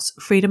Freedom House,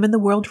 Freedom in the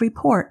World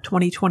Report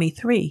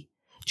 2023,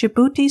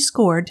 Djibouti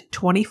scored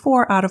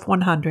 24 out of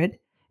 100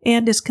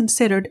 and is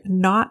considered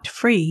not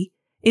free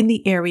in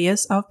the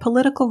areas of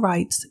political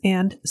rights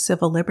and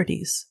civil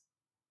liberties.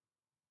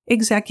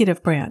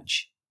 Executive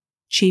branch.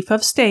 Chief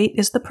of State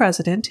is the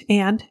President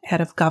and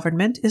head of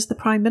government is the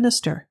Prime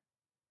Minister.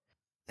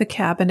 The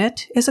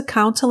Cabinet is a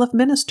council of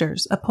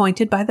ministers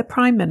appointed by the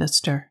Prime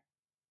Minister.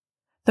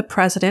 The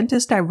President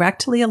is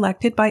directly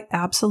elected by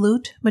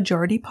absolute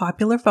majority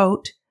popular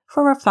vote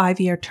for a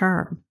 5-year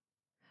term.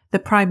 The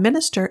Prime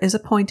Minister is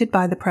appointed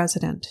by the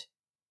President.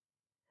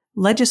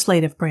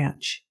 Legislative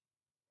branch.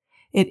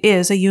 It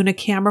is a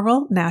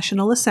unicameral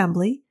National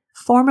Assembly,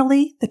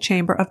 formerly the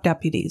Chamber of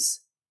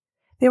Deputies.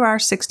 There are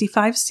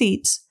 65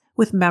 seats,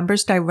 with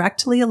members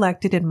directly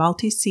elected in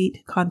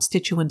multi-seat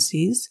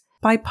constituencies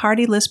by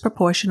party list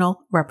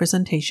proportional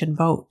representation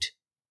vote.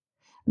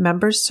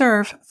 Members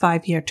serve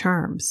 5-year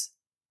terms.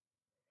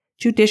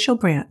 Judicial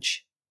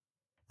branch.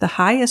 The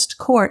highest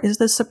court is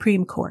the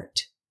Supreme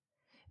Court.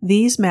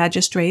 These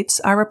magistrates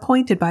are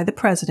appointed by the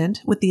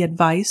President with the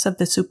advice of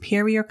the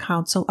Superior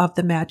Council of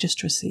the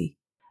Magistracy,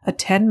 a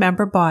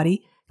 10-member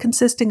body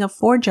consisting of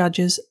 4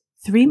 judges,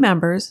 3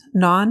 members,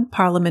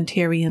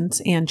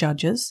 non-parliamentarians and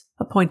judges,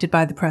 appointed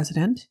by the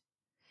President,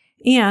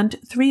 and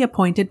 3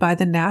 appointed by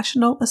the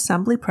National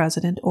Assembly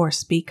President or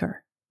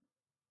Speaker.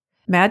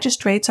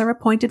 Magistrates are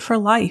appointed for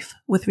life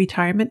with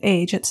retirement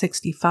age at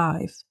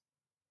 65.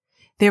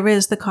 There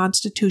is the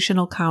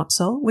Constitutional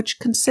Council, which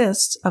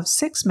consists of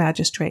 6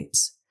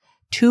 magistrates,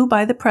 2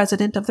 by the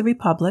President of the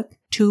Republic,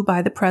 2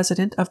 by the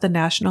President of the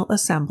National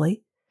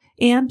Assembly,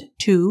 and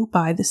 2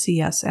 by the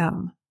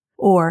CSM,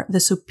 or the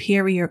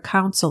Superior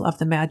Council of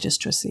the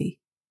Magistracy.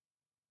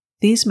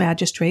 These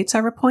magistrates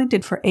are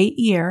appointed for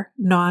 8-year,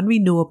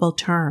 non-renewable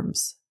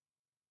terms.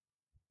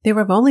 There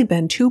have only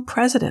been 2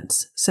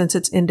 presidents since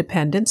its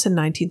independence in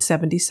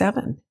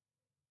 1977.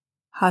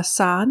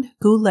 Hassan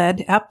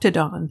Guled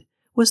Abdedon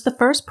was the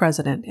first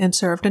president and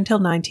served until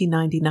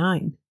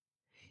 1999.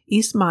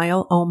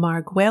 Ismail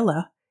Omar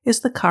Guelleh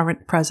is the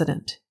current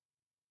president.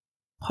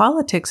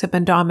 Politics have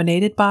been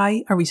dominated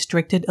by a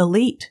restricted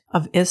elite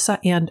of Issa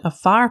and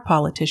Afar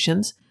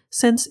politicians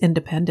since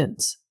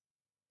independence.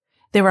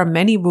 There are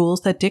many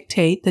rules that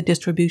dictate the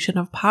distribution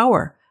of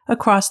power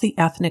across the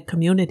ethnic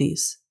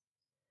communities.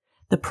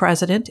 The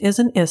president is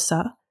an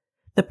Issa,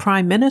 the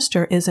prime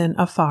minister is an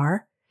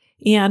Afar,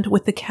 and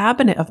with the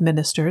cabinet of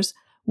ministers,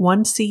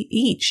 1 seat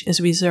each is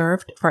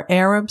reserved for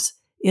Arabs,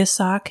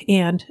 Isaaq,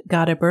 and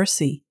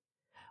Gadabursi,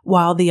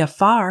 while the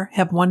Afar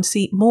have 1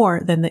 seat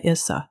more than the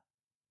Issa.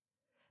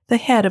 The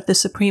head of the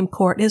Supreme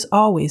Court is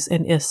always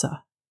an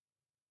Issa.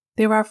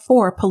 There are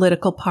 4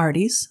 political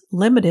parties,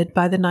 limited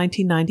by the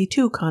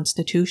 1992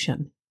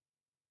 Constitution.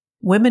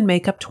 Women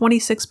make up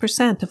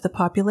 26% of the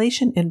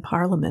population in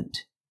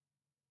Parliament.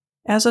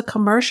 As a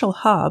commercial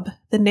hub,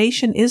 the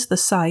nation is the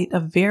site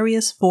of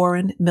various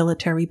foreign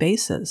military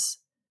bases.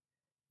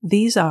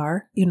 These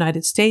are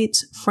United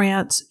States,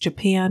 France,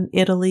 Japan,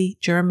 Italy,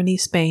 Germany,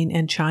 Spain,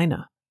 and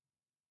China.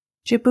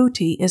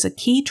 Djibouti is a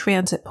key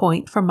transit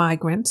point for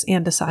migrants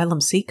and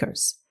asylum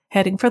seekers,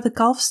 heading for the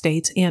Gulf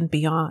states and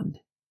beyond.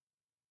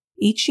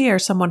 Each year,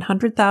 some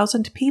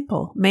 100,000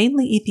 people,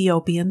 mainly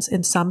Ethiopians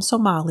and some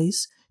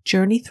Somalis,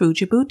 journey through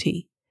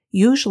Djibouti,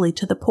 usually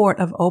to the port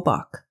of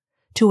Obok,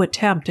 to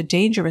attempt a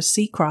dangerous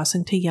sea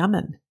crossing to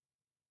Yemen.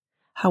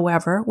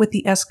 However, with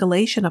the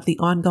escalation of the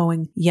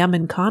ongoing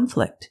Yemen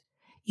conflict,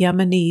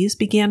 Yemenis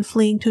began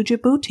fleeing to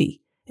Djibouti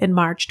in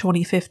March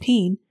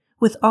 2015,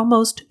 with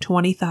almost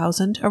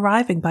 20,000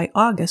 arriving by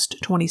August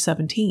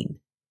 2017.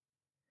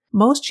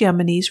 Most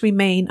Yemenis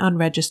remain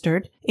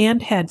unregistered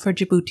and head for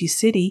Djibouti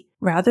City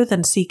rather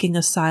than seeking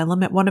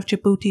asylum at one of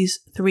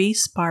Djibouti's 3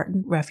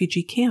 Spartan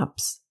refugee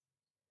camps.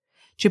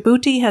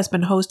 Djibouti has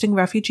been hosting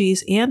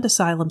refugees and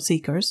asylum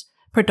seekers,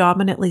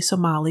 predominantly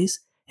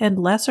Somalis, and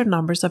lesser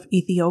numbers of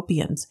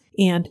Ethiopians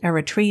and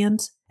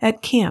Eritreans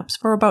at camps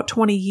for about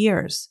 20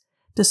 years,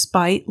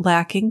 despite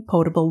lacking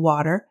potable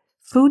water,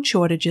 food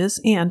shortages,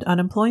 and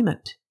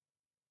unemployment.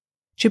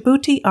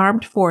 Djibouti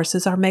armed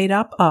forces are made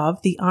up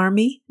of the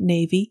Army,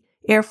 Navy,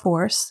 Air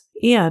Force,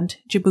 and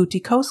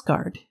Djibouti Coast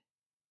Guard.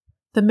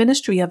 The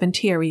Ministry of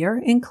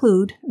Interior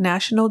include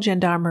National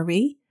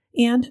Gendarmerie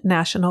and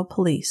National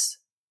Police.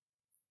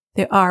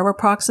 There are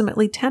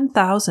approximately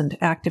 10,000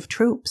 active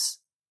troops.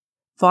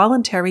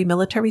 Voluntary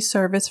military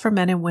service for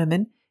men and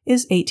women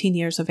is 18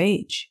 years of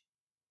age.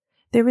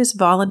 There is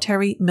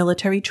voluntary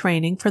military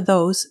training for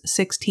those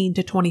 16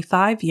 to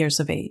 25 years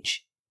of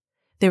age.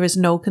 There is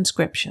no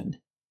conscription.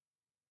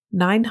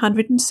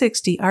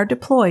 960 are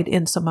deployed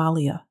in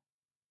Somalia.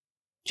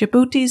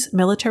 Djibouti's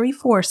military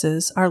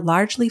forces are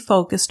largely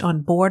focused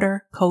on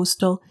border,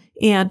 coastal,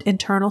 and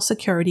internal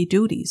security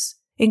duties,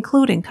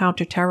 including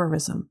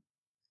counterterrorism.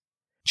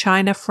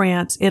 China,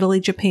 France, Italy,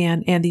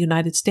 Japan, and the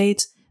United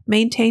States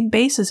maintain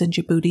bases in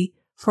Djibouti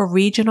for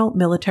regional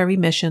military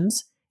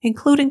missions,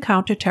 including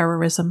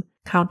counterterrorism,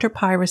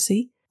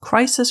 counter-piracy,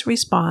 crisis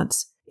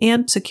response,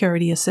 and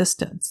security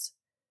assistance.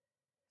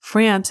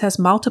 France has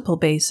multiple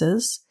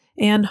bases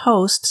and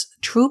hosts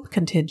troop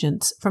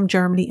contingents from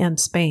Germany and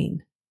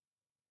Spain.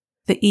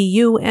 The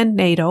EU and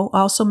NATO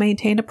also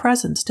maintain a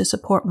presence to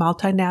support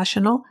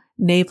multinational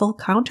naval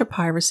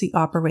counter-piracy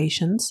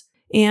operations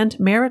and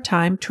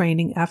maritime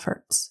training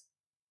efforts.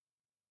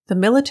 The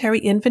military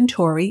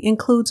inventory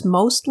includes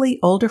mostly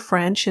older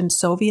French and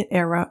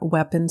Soviet-era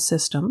weapon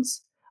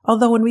systems,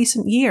 although in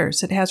recent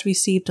years it has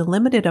received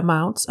limited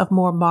amounts of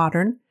more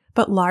modern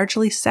but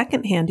largely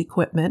second-hand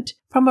equipment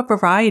from a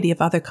variety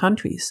of other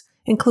countries,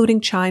 including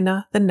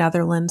China, the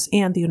Netherlands,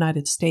 and the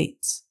United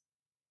States.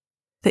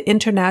 The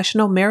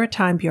International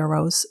Maritime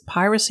Bureau's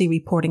Piracy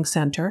Reporting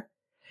Center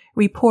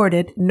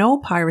reported no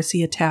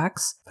piracy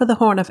attacks for the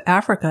Horn of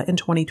Africa in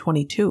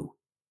 2022.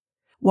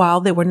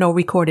 While there were no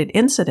recorded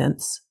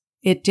incidents,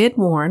 it did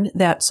warn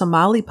that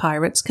Somali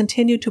pirates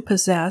continue to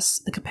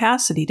possess the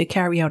capacity to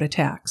carry out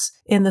attacks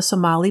in the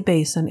Somali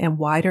Basin and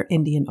wider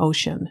Indian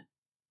Ocean.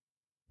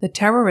 The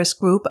terrorist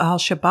group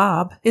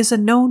Al-Shabaab is a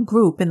known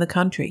group in the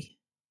country.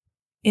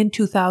 In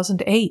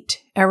 2008,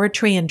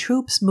 Eritrean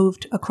troops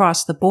moved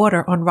across the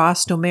border on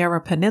Ras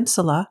Domera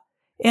Peninsula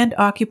and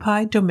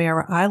occupied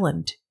Domera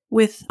Island,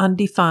 with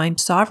undefined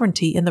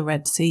sovereignty in the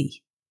Red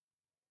Sea.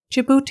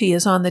 Djibouti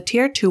is on the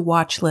Tier 2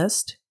 watch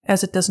list,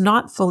 as it does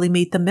not fully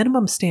meet the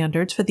minimum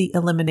standards for the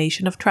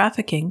elimination of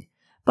trafficking,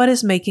 but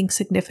is making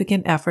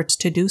significant efforts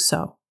to do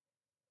so.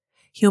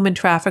 Human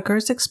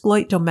traffickers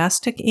exploit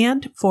domestic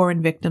and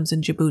foreign victims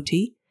in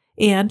Djibouti,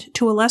 and,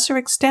 to a lesser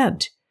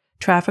extent,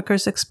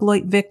 traffickers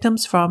exploit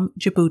victims from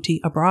Djibouti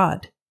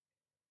abroad.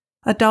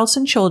 Adults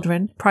and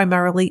children,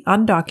 primarily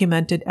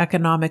undocumented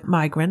economic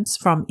migrants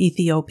from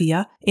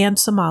Ethiopia and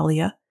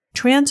Somalia,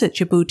 transit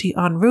Djibouti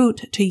en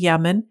route to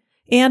Yemen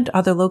and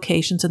other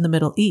locations in the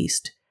Middle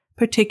East,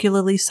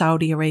 particularly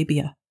Saudi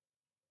Arabia.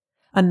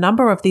 A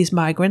number of these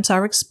migrants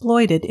are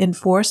exploited in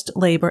forced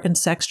labor and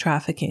sex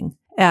trafficking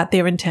at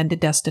their intended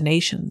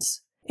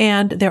destinations,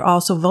 and they're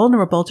also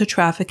vulnerable to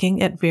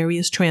trafficking at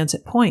various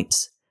transit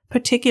points,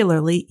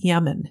 particularly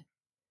Yemen.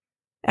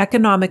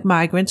 Economic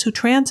migrants who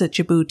transit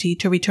Djibouti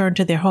to return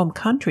to their home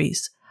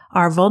countries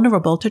are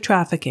vulnerable to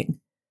trafficking.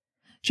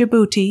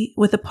 Djibouti,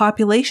 with a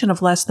population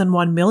of less than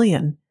 1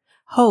 million,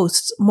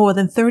 hosts more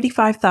than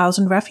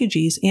 35,000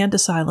 refugees and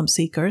asylum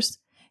seekers,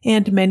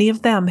 and many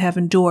of them have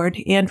endured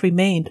and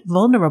remained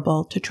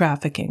vulnerable to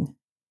trafficking.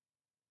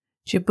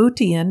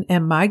 Djiboutian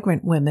and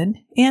migrant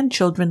women and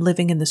children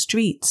living in the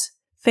streets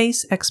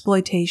face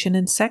exploitation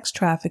in sex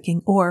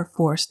trafficking or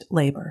forced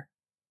labor.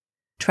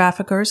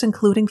 Traffickers,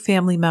 including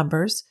family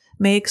members,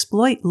 may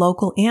exploit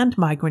local and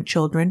migrant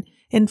children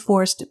in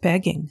forced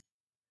begging.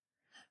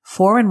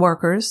 Foreign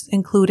workers,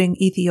 including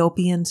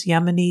Ethiopians,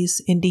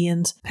 Yemenis,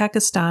 Indians,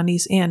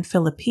 Pakistanis, and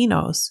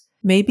Filipinos,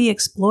 may be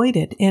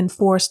exploited in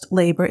forced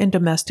labor in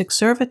domestic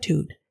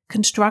servitude,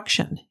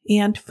 construction,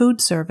 and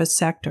food service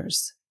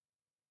sectors.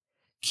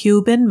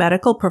 Cuban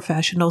medical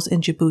professionals in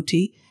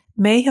Djibouti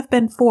may have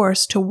been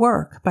forced to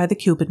work by the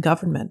Cuban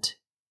government.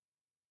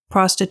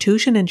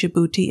 Prostitution in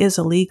Djibouti is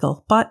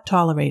illegal, but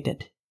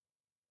tolerated.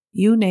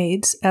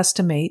 UNAIDS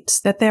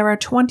estimates that there are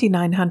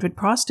 2,900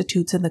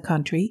 prostitutes in the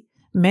country,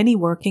 many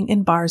working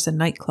in bars and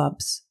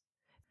nightclubs.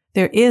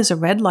 There is a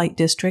red light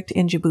district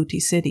in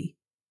Djibouti City.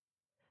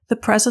 The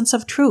presence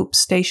of troops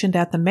stationed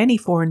at the many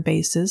foreign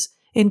bases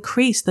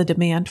increased the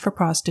demand for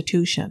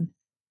prostitution.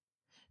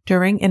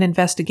 During an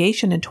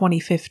investigation in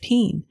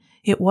 2015,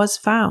 it was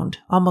found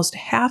almost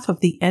half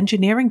of the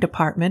engineering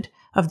department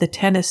of the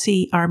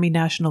Tennessee Army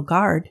National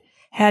Guard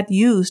had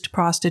used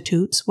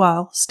prostitutes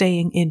while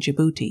staying in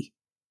Djibouti.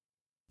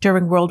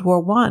 During World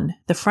War I,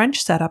 the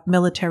French set up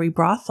military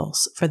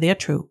brothels for their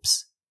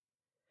troops.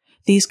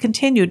 These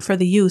continued for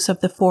the use of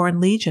the Foreign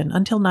Legion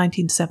until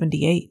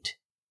 1978.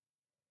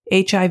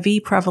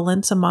 HIV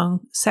prevalence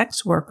among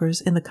sex workers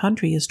in the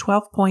country is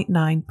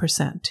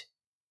 12.9%.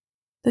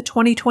 The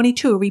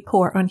 2022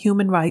 Report on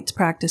Human Rights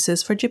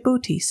Practices for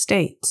Djibouti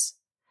states,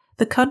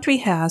 the country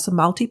has a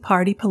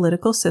multi-party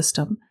political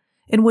system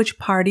in which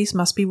parties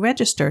must be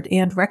registered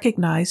and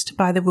recognized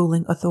by the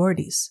ruling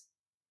authorities.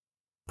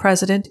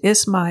 President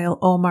Ismail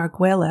Omar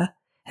Guelleh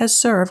has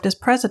served as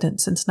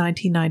president since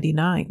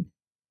 1999.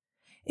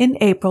 In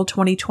April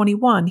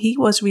 2021, he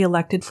was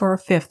re-elected for a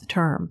fifth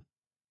term.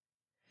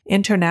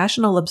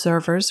 International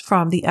observers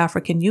from the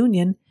African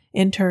Union,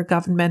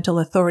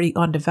 Intergovernmental Authority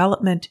on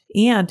Development,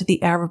 and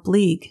the Arab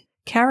League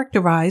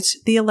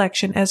characterized the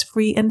election as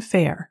free and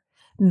fair,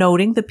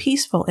 noting the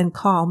peaceful and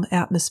calm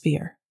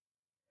atmosphere.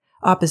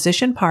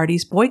 Opposition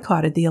parties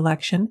boycotted the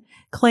election,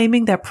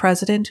 claiming that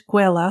President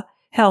Guelleh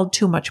held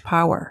too much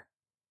power.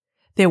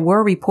 There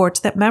were reports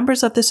that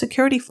members of the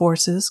security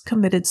forces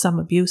committed some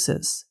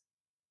abuses.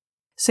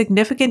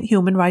 Significant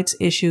human rights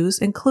issues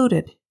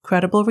included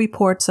credible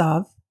reports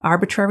of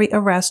arbitrary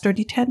arrest or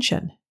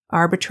detention,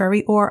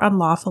 arbitrary or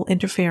unlawful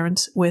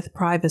interference with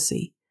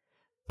privacy,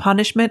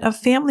 punishment of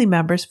family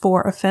members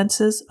for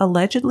offenses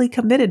allegedly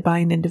committed by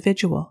an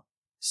individual,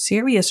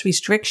 serious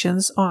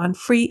restrictions on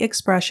free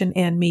expression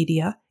and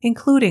media,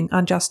 including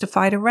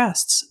unjustified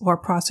arrests or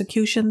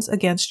prosecutions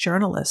against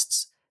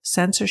journalists,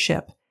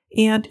 censorship,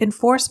 and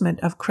enforcement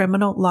of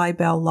criminal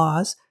libel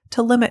laws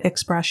to limit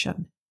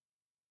expression,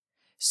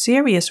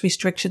 serious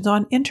restrictions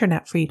on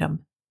internet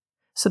freedom,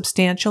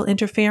 substantial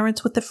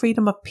interference with the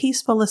freedom of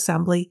peaceful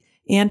assembly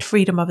and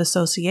freedom of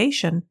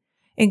association,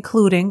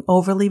 including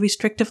overly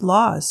restrictive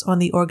laws on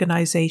the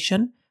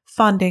organization,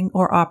 funding,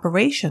 or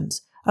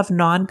operations of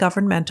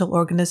non-governmental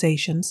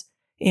organizations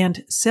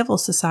and civil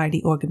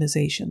society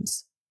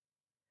organizations,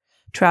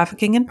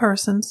 trafficking in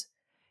persons,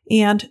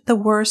 and the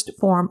worst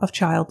form of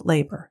child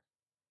labor.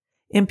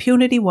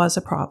 Impunity was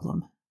a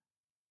problem.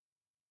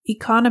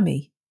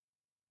 Economy.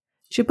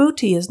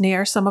 Djibouti is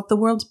near some of the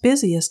world's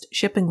busiest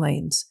shipping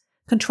lanes,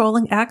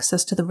 controlling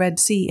access to the Red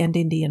Sea and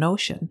Indian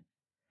Ocean.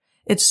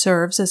 It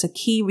serves as a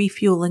key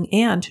refueling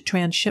and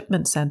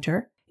transshipment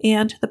center,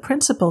 and the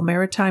principal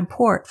maritime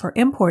port for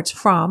imports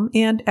from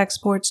and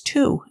exports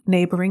to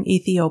neighboring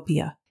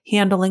Ethiopia,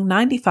 handling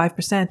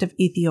 95% of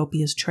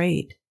Ethiopia's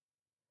trade.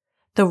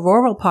 The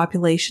rural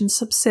population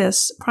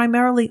subsists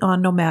primarily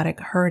on nomadic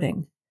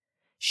herding.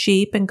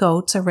 Sheep and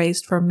goats are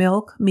raised for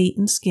milk, meat,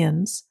 and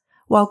skins,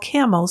 while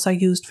camels are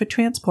used for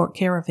transport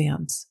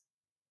caravans.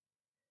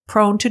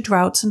 Prone to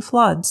droughts and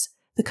floods,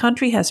 the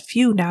country has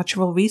few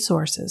natural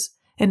resources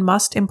and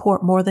must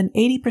import more than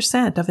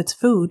 80% of its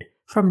food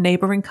from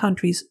neighboring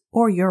countries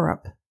or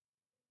Europe.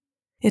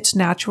 Its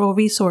natural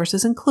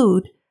resources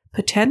include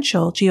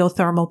potential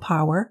geothermal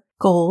power,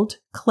 gold,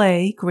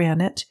 clay,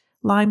 granite,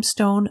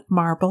 limestone,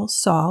 marble,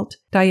 salt,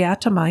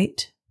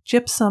 diatomite,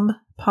 gypsum,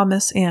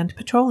 pumice, and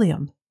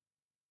petroleum.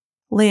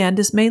 Land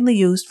is mainly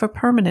used for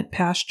permanent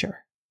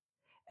pasture.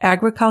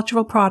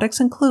 Agricultural products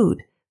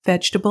include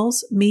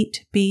vegetables,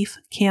 meat, beef,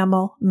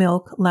 camel,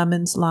 milk,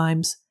 lemons,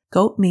 limes,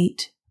 goat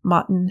meat,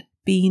 mutton,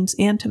 beans,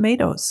 and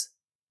tomatoes.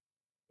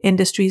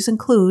 Industries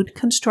include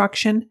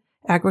construction,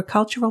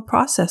 agricultural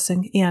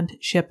processing, and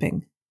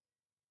shipping.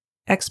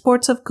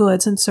 Exports of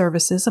goods and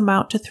services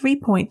amount to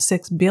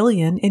 $3.6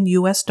 billion in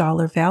U.S.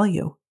 dollar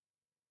value.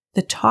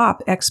 The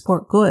top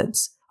export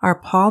goods are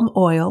palm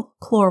oil,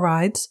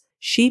 chlorides,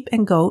 sheep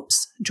and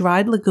goats,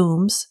 dried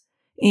legumes,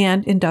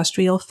 and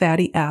industrial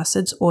fatty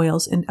acids,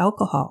 oils, and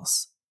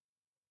alcohols.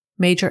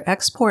 Major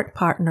export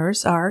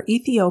partners are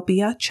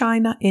Ethiopia,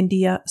 China,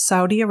 India,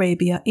 Saudi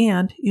Arabia,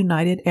 and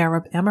United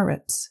Arab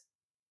Emirates.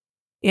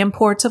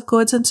 Imports of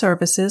goods and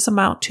services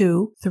amount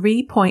to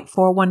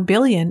 $3.41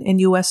 billion in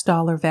U.S.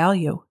 dollar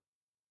value.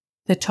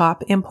 The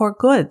top import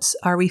goods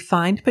are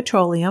refined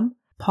petroleum,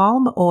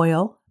 palm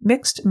oil,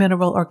 mixed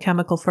mineral or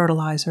chemical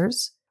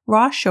fertilizers,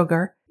 raw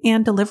sugar,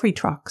 and delivery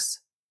trucks.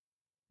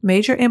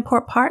 Major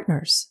import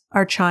partners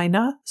are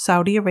China,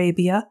 Saudi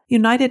Arabia,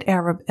 United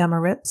Arab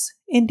Emirates,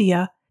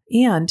 India,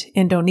 and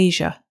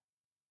Indonesia.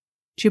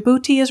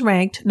 Djibouti is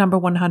ranked number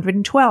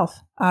 112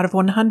 out of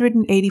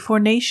 184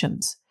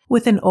 nations,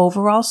 with an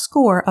overall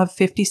score of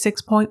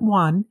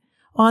 56.1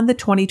 on the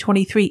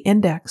 2023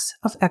 Index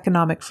of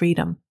Economic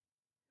Freedom.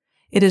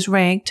 It is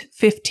ranked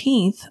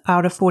 15th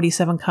out of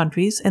 47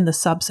 countries in the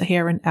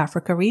sub-Saharan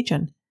Africa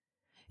region,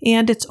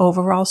 and its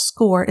overall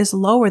score is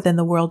lower than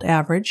the world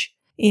average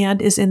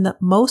and is in the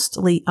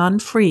mostly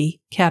unfree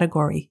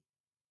category.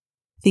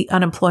 The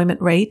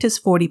unemployment rate is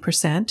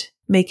 40%,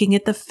 making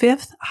it the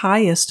fifth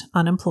highest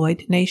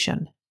unemployed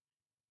nation.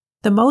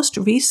 The most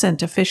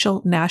recent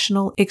official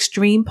national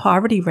extreme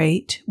poverty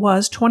rate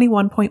was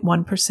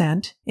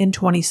 21.1% in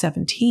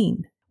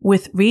 2017,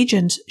 with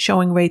regions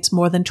showing rates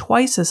more than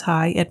twice as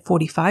high at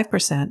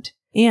 45%,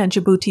 and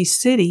Djibouti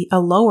City a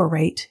lower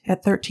rate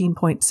at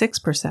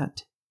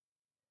 13.6%.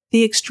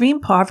 The extreme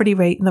poverty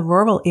rate in the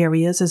rural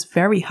areas is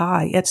very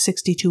high at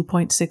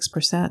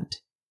 62.6%.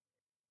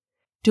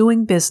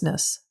 Doing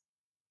business.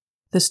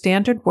 The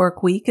standard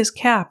work week is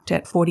capped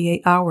at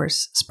 48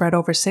 hours, spread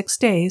over 6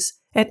 days,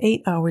 at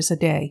 8 hours a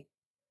day.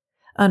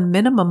 A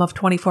minimum of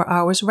 24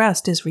 hours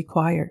rest is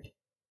required.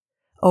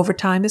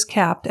 Overtime is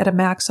capped at a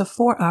max of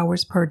 4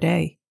 hours per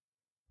day.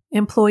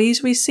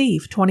 Employees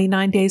receive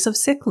 29 days of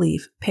sick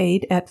leave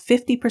paid at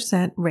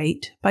 50%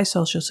 rate by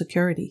Social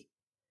Security.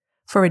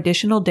 For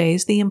additional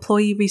days, the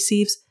employee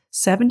receives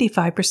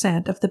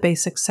 75% of the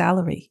basic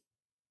salary.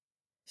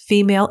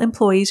 Female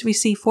employees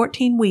receive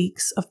 14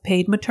 weeks of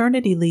paid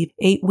maternity leave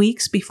 8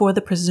 weeks before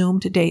the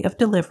presumed date of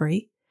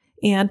delivery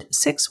and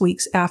 6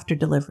 weeks after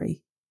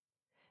delivery.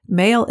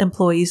 Male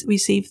employees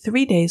receive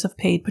 3 days of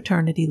paid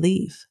paternity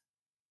leave.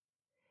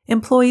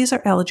 Employees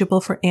are eligible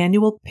for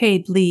annual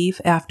paid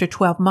leave after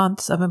 12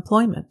 months of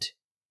employment.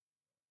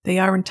 They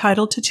are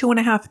entitled to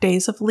 2.5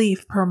 days of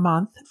leave per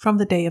month from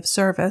the day of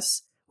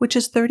service, which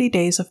is 30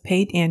 days of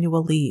paid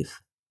annual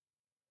leave.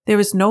 There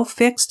is no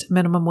fixed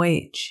minimum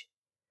wage.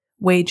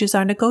 Wages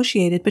are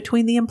negotiated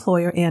between the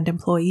employer and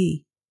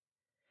employee.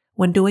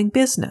 When doing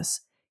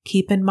business,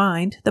 keep in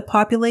mind the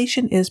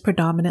population is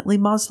predominantly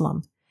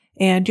Muslim,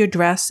 and your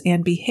dress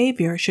and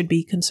behavior should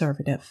be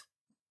conservative.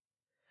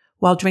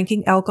 While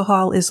drinking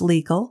alcohol is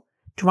legal,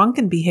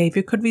 drunken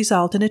behavior could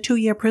result in a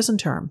 2-year prison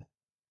term.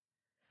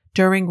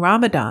 During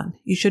Ramadan,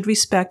 you should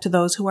respect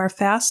those who are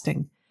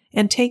fasting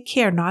and take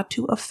care not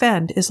to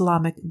offend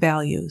Islamic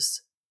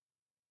values.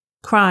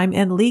 Crime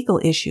and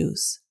legal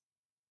issues.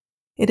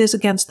 It is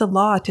against the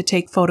law to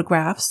take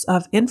photographs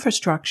of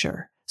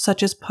infrastructure,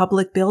 such as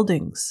public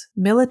buildings,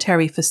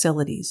 military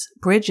facilities,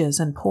 bridges,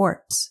 and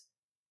ports.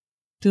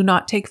 Do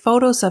not take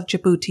photos of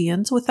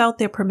Djiboutians without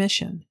their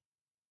permission.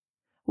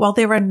 While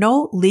there are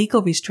no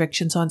legal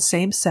restrictions on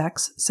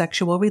same-sex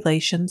sexual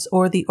relations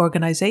or the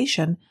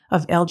organization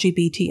of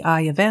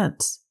LGBTI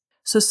events,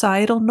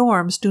 societal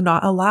norms do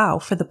not allow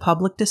for the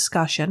public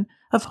discussion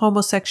of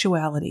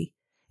homosexuality,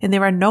 and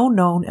there are no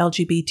known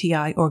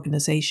LGBTI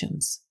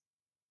organizations.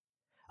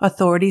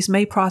 Authorities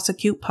may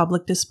prosecute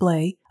public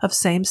display of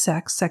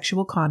same-sex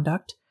sexual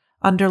conduct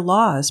under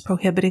laws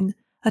prohibiting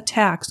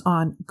attacks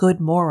on good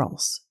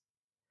morals.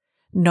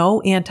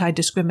 No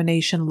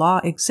anti-discrimination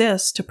law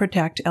exists to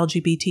protect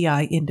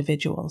LGBTI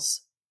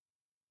individuals.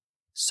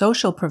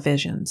 Social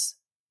provisions.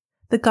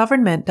 The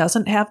government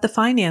doesn't have the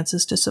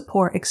finances to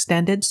support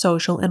extended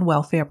social and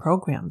welfare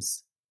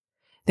programs.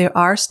 There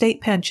are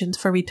state pensions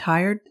for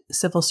retired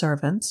civil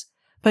servants,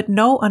 but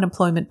no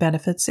unemployment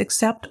benefits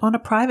except on a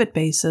private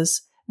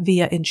basis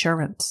via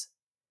insurance.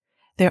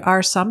 There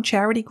are some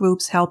charity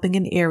groups helping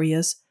in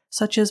areas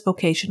such as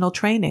vocational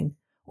training,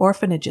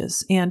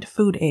 orphanages, and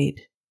food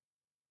aid.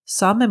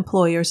 Some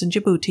employers in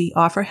Djibouti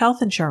offer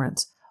health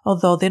insurance,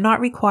 although they're not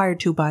required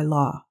to by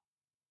law.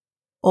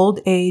 Old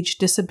age,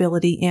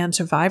 disability, and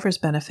survivors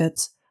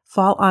benefits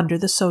fall under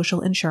the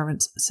social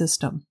insurance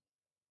system.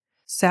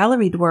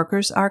 Salaried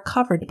workers are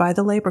covered by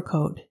the Labor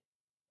Code.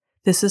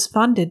 This is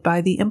funded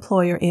by the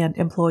employer and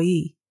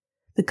employee.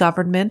 The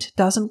government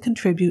doesn't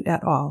contribute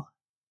at all.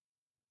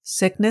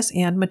 Sickness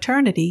and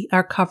maternity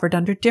are covered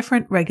under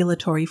different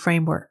regulatory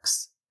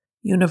frameworks.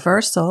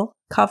 Universal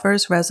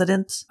covers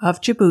residents of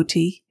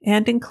Djibouti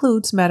and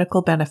includes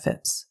medical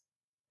benefits.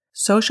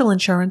 Social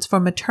insurance for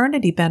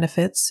maternity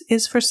benefits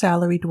is for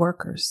salaried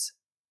workers.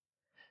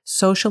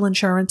 Social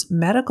insurance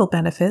medical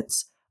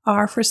benefits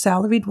are for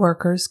salaried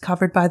workers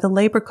covered by the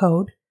Labor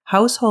Code,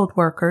 household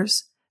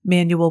workers,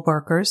 manual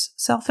workers,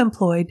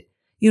 self-employed,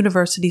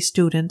 university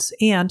students,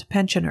 and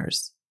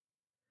pensioners.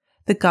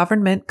 The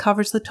government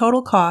covers the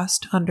total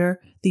cost under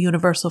the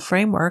Universal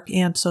Framework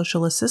and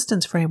Social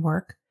Assistance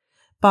Framework,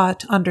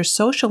 but under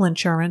social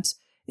insurance,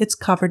 it's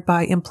covered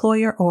by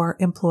employer or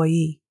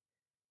employee.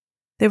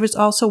 There is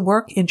also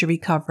work injury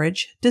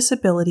coverage,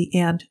 disability,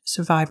 and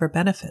survivor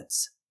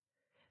benefits.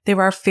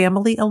 There are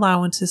family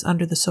allowances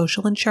under the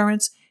social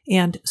insurance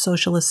and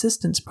social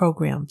assistance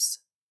programs.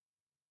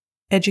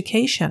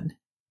 Education.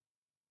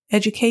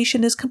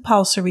 Education is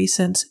compulsory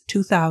since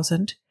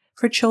 2000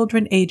 for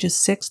children ages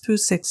 6 through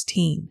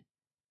 16.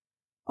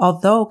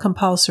 Although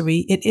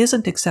compulsory, it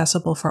isn't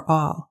accessible for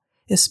all,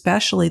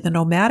 especially the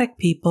nomadic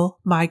people,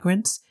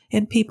 migrants,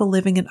 and people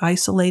living in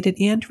isolated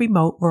and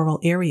remote rural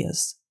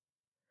areas.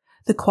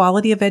 The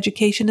quality of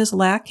education is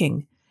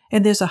lacking,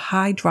 and there's a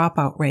high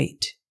dropout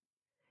rate.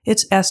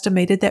 It's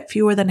estimated that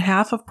fewer than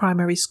half of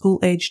primary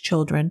school-age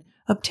children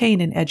obtain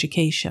an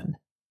education.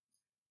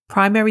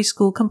 Primary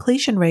school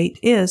completion rate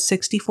is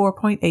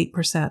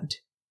 64.8%.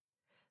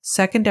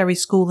 Secondary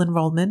school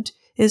enrollment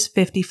is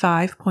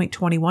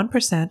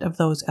 55.21% of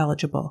those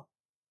eligible.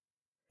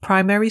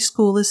 Primary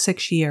school is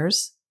 6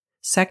 years.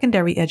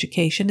 Secondary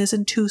education is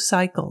in 2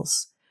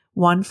 cycles,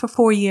 one for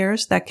 4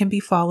 years that can be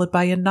followed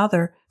by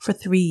another for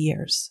 3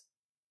 years.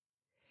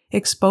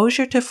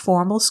 Exposure to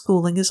formal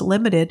schooling is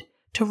limited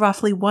to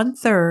roughly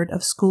 1/3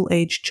 of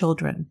school-age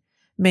children,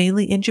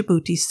 mainly in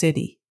Djibouti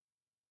City.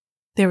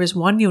 There is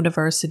one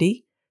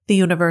university, the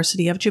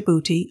University of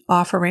Djibouti,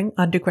 offering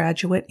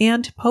undergraduate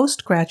and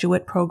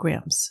postgraduate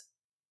programs.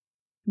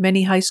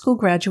 Many high school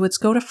graduates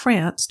go to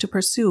France to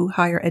pursue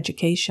higher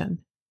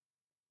education.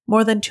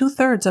 More than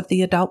 2/3 of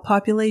the adult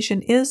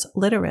population is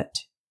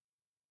literate.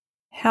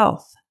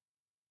 Health.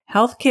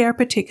 Healthcare,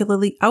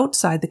 particularly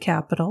outside the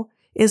capital,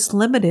 is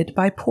limited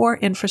by poor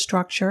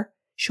infrastructure,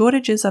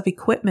 shortages of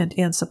equipment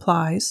and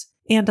supplies,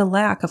 and a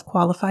lack of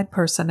qualified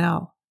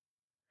personnel.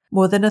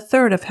 More than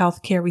 1/3 of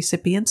healthcare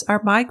recipients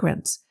are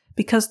migrants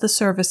because the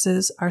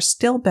services are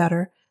still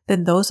better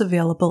than those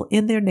available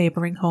in their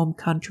neighboring home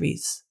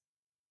countries.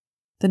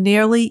 The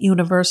nearly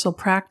universal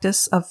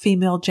practice of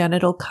female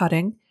genital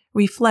cutting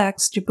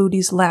reflects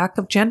Djibouti's lack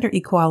of gender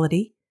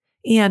equality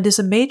and is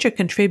a major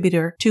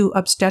contributor to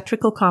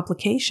obstetrical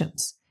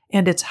complications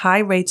and its high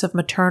rates of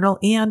maternal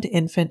and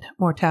infant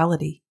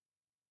mortality.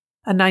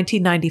 A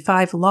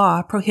 1995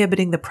 law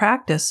prohibiting the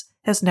practice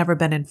has never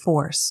been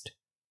enforced.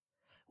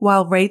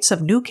 While rates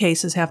of new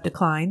cases have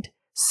declined,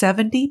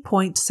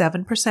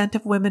 70.7%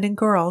 of women and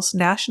girls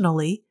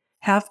nationally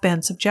have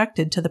been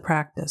subjected to the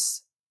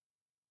practice.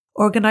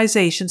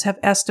 Organizations have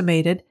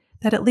estimated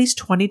that at least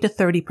 20 to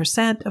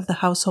 30% of the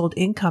household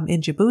income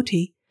in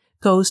Djibouti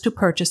goes to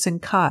purchasing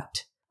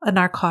khat, a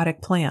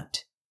narcotic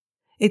plant.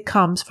 It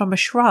comes from a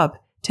shrub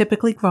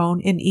typically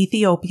grown in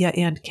Ethiopia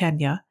and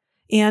Kenya,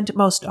 and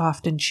most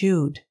often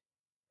chewed.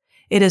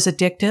 It is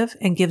addictive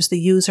and gives the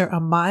user a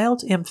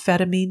mild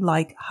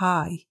amphetamine-like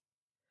high.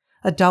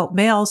 Adult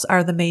males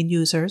are the main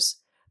users,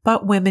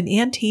 but women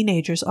and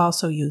teenagers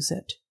also use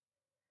it.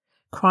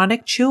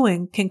 Chronic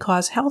chewing can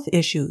cause health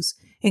issues,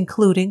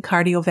 including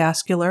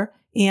cardiovascular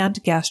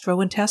and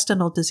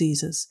gastrointestinal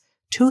diseases,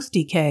 tooth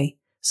decay,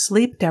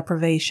 sleep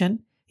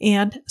deprivation,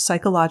 and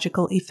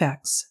psychological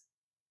effects.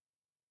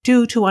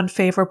 Due to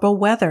unfavorable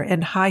weather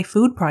and high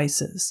food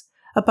prices,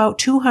 about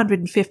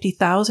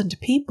 250,000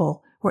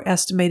 people were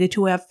estimated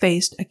to have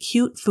faced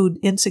acute food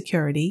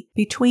insecurity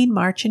between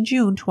March and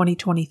June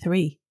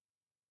 2023.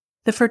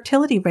 The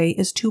fertility rate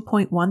is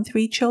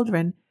 2.13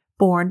 children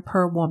born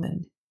per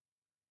woman.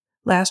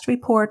 Last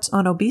reports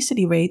on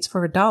obesity rates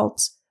for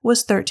adults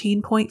was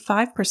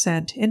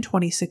 13.5% in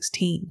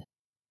 2016.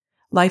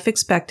 Life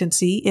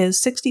expectancy is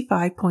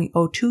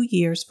 65.02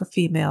 years for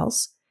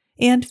females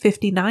and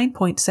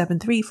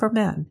 59.73 for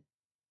men.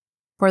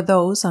 For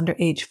those under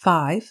age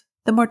 5,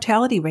 the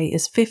mortality rate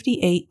is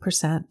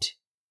 58%.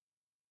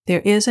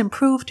 There is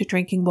improved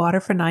drinking water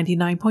for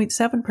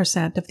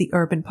 99.7% of the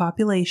urban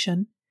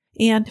population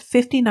and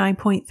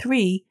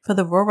 59.3% for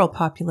the rural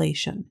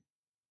population.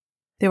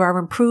 There are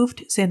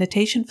improved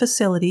sanitation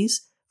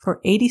facilities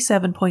for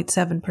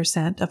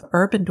 87.7% of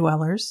urban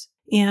dwellers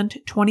and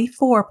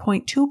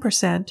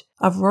 24.2%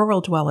 of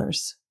rural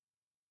dwellers.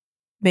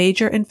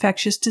 Major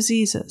infectious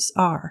diseases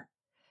are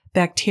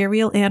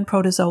bacterial and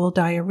protozoal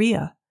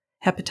diarrhea,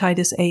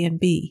 hepatitis A and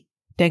B,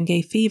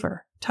 dengue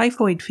fever,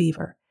 typhoid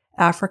fever,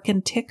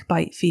 African tick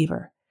bite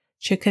fever,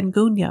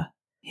 chikungunya,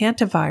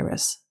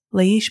 hantavirus,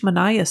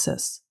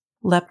 leishmaniasis,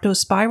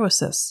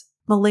 leptospirosis,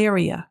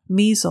 malaria,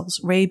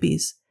 measles,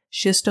 rabies,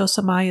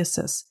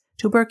 schistosomiasis,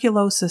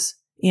 tuberculosis,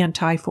 and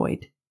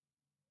typhoid.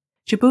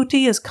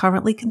 Djibouti is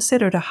currently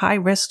considered a high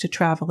risk to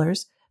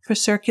travelers for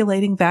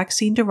circulating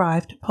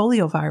vaccine-derived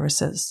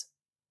polioviruses.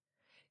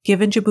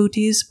 Given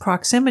Djibouti's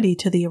proximity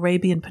to the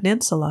Arabian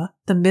Peninsula,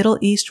 the Middle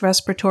East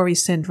Respiratory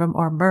Syndrome,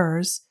 or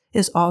MERS,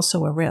 is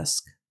also a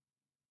risk.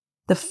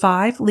 The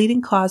 5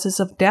 leading causes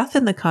of death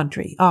in the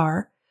country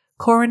are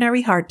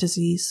coronary heart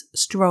disease,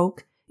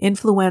 stroke,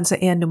 influenza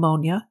and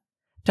pneumonia,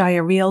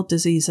 diarrheal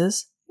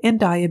diseases, and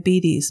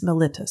diabetes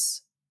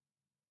mellitus.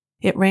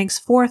 It ranks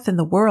 4th in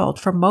the world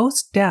for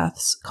most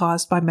deaths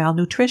caused by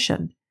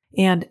malnutrition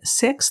and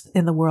 6th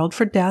in the world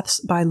for deaths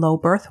by low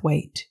birth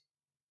weight.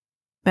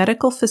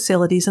 Medical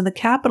facilities in the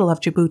capital of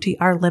Djibouti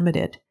are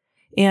limited,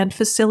 and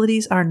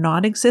facilities are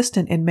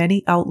non-existent in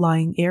many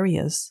outlying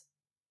areas.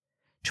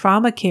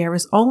 Trauma care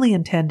is only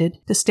intended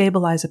to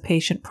stabilize a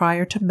patient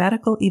prior to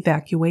medical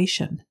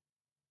evacuation.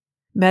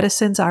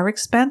 Medicines are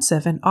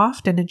expensive and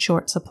often in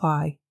short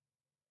supply.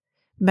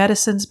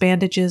 Medicines,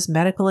 bandages,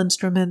 medical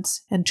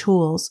instruments, and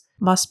tools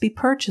must be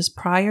purchased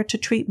prior to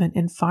treatment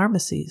in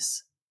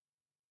pharmacies.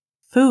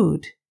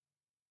 Food.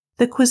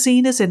 The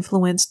cuisine is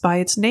influenced by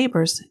its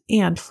neighbors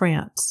and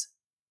France.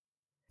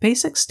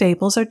 Basic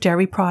staples are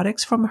dairy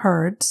products from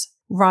herds,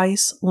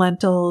 rice,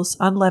 lentils,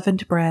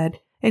 unleavened bread,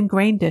 and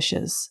grain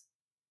dishes.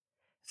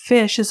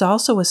 Fish is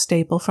also a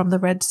staple from the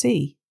Red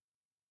Sea.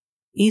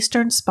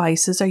 Eastern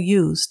spices are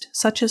used,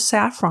 such as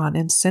saffron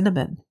and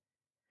cinnamon.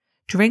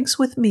 Drinks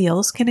with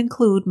meals can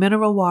include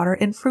mineral water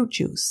and fruit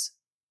juice.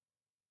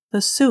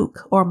 The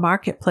souk, or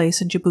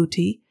marketplace in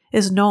Djibouti,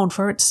 is known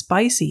for its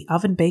spicy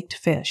oven-baked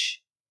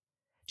fish.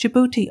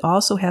 Djibouti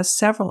also has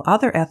several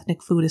other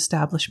ethnic food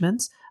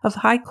establishments of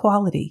high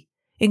quality,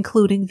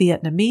 including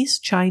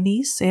Vietnamese,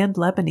 Chinese, and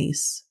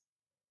Lebanese.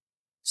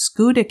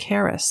 Skou de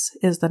karis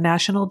is the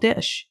national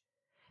dish.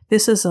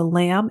 This is a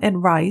lamb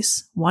and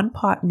rice,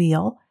 one-pot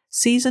meal,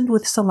 seasoned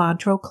with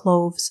cilantro,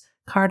 cloves,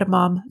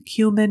 cardamom,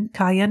 cumin,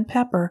 cayenne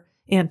pepper,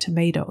 and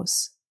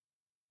tomatoes.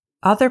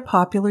 Other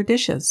popular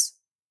dishes.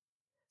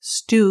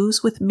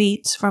 Stews with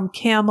meats from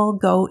camel,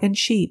 goat, and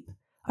sheep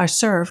are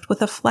served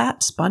with a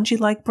flat,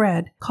 spongy-like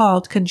bread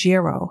called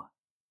kanjiro.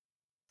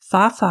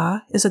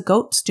 Fa is a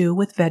goat stew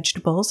with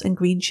vegetables and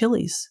green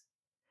chilies.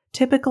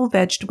 Typical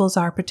vegetables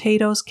are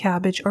potatoes,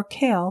 cabbage, or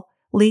kale,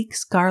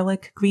 leeks,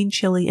 garlic, green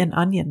chili, and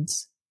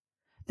onions.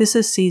 This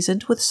is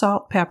seasoned with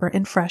salt, pepper,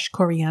 and fresh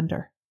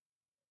coriander.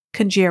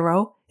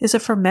 Kanjiro is a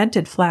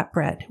fermented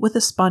flatbread with a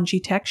spongy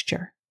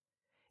texture.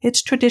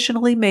 It's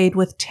traditionally made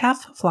with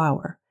teff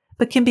flour,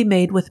 but can be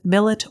made with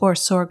millet or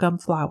sorghum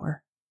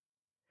flour.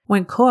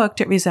 When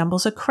cooked, it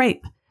resembles a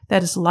crepe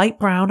that is light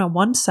brown on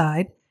one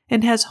side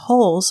and has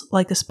holes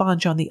like a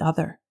sponge on the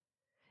other.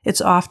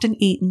 It's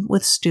often eaten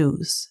with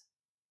stews.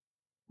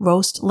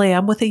 Roast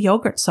lamb with a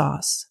yogurt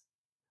sauce.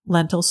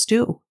 Lentil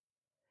stew.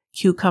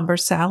 Cucumber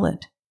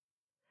salad.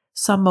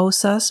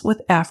 Samosas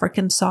with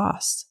African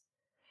sauce.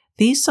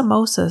 These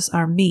samosas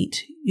are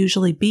meat,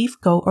 usually beef,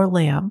 goat, or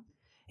lamb,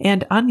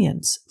 and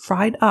onions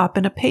fried up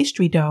in a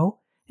pastry dough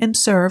and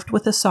served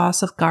with a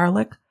sauce of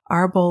garlic,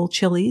 arbol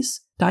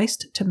chilies,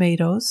 diced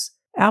tomatoes,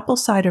 apple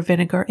cider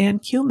vinegar,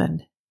 and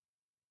cumin.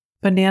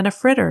 Banana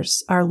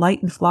fritters are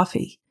light and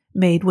fluffy,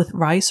 made with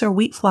rice or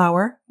wheat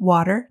flour,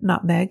 water,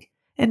 nutmeg,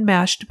 and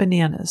mashed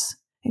bananas,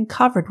 and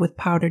covered with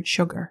powdered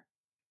sugar.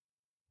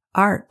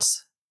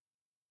 Arts.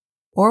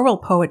 Oral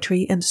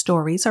poetry and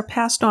stories are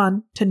passed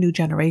on to new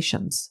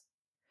generations.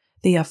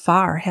 The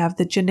Afar have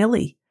the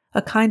Janili,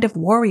 a kind of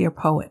warrior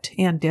poet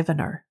and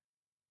diviner.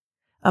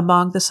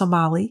 Among the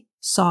Somali,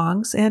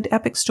 songs and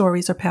epic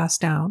stories are passed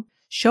down,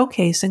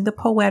 showcasing the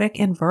poetic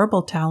and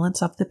verbal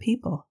talents of the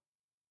people.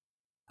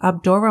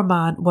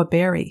 Abdurrahman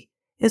Waberi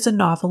is a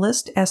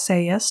novelist,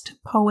 essayist,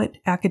 poet,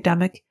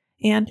 academic,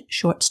 and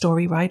short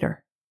story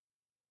writer.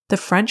 The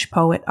French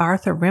poet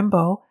Arthur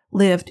Rimbaud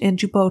lived in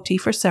Djibouti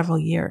for several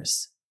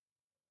years.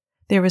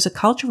 There is a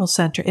cultural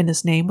center in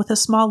his name with a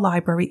small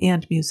library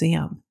and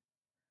museum.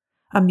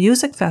 A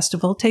music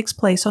festival takes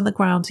place on the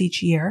grounds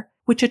each year,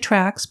 which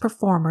attracts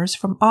performers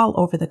from all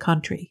over the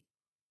country.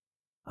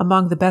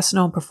 Among the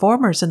best-known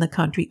performers in the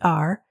country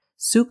are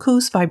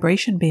Suku's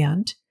Vibration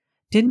Band,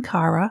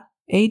 Dinkara,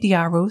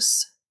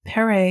 Diarus,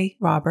 Pere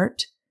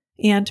Robert,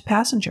 and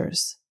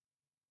Passengers.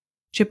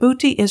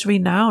 Djibouti is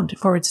renowned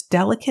for its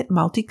delicate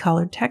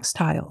multicolored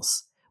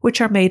textiles,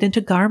 which are made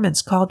into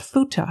garments called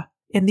futa,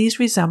 and these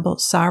resemble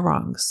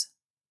sarongs.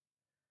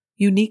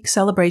 Unique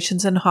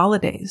celebrations and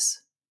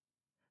holidays.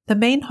 The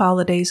main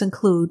holidays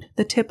include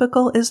the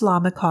typical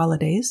Islamic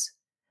holidays,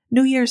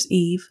 New Year's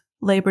Eve,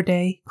 Labor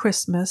Day,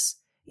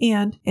 Christmas,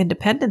 and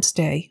Independence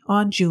Day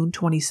on June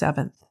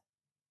 27th.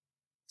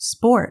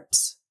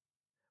 Sports.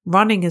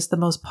 Running is the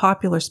most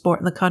popular sport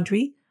in the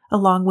country,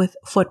 along with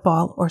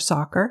football or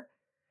soccer.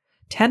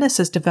 Tennis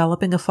is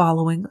developing a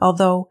following,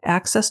 although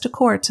access to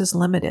courts is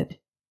limited.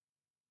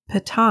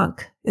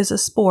 Petanque is a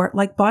sport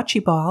like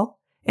bocce ball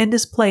and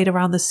is played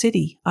around the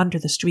city under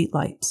the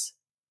streetlights.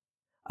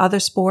 Other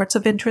sports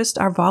of interest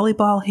are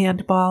volleyball,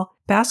 handball,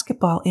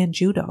 basketball, and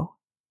judo.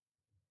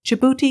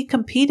 Djibouti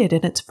competed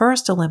in its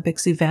first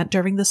Olympics event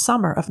during the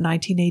summer of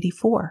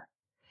 1984.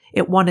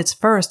 It won its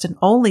first and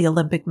only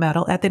Olympic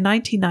medal at the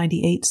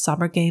 1998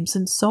 Summer Games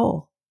in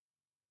Seoul.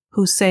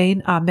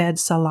 Hussein Ahmed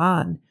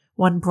Salan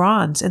won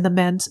bronze in the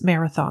men's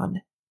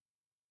marathon.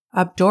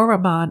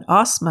 Abdurrahman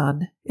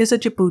Osman is a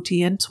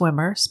Djiboutian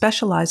swimmer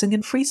specializing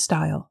in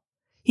freestyle.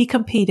 He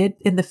competed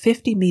in the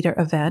 50-meter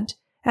event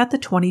at the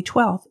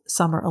 2012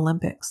 Summer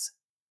Olympics.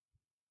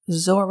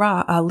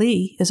 Zora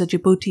Ali is a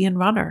Djiboutian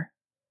runner.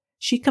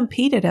 She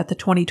competed at the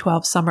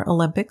 2012 Summer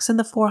Olympics in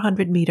the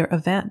 400-meter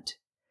event.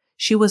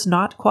 She was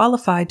not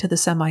qualified to the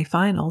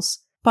semifinals,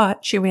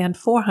 but she ran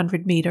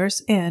 400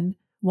 meters in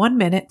 1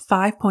 minute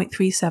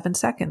 5.37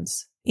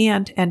 seconds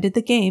and ended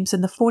the games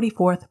in the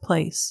 44th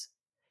place.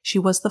 She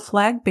was the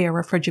flag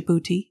bearer for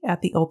Djibouti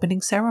at the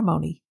opening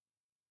ceremony.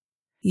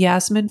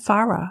 Yasmin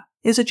Farah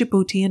is a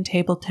Djiboutian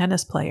table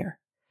tennis player.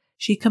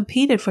 She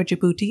competed for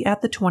Djibouti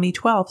at the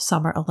 2012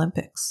 Summer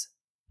Olympics.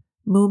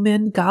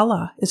 Mumin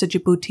Gala is a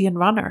Djiboutian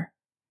runner.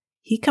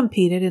 He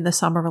competed in the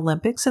Summer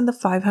Olympics in the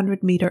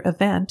 500-meter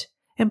event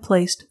and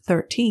placed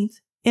 13th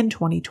in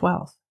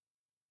 2012.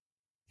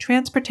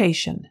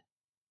 Transportation.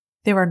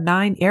 There are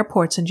 9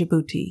 airports in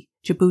Djibouti.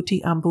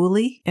 Djibouti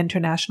Ambouli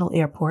International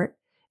Airport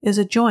is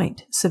a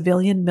joint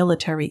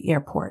civilian-military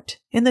airport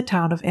in the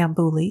town of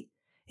Ambouli,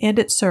 and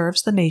it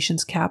serves the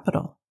nation's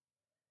capital.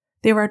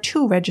 There are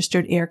 2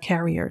 registered air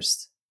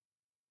carriers.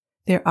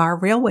 There are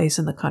railways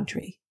in the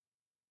country.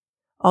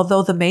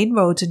 Although the main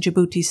roads in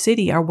Djibouti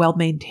City are well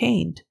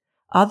maintained,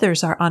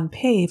 others are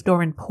unpaved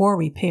or in poor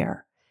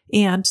repair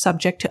and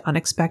subject to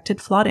unexpected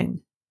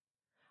flooding.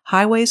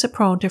 Highways are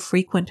prone to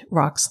frequent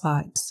rock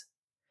slides.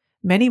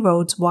 Many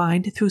roads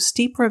wind through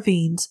steep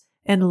ravines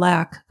and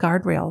lack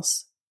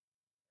guardrails.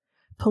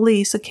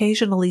 Police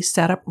occasionally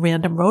set up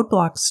random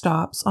roadblock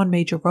stops on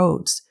major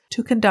roads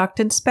to conduct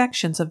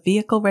inspections of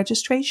vehicle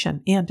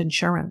registration and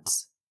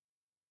insurance.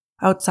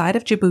 Outside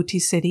of Djibouti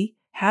City,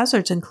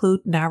 hazards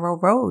include narrow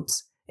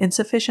roads,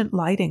 insufficient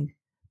lighting,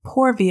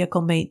 poor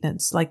vehicle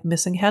maintenance like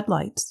missing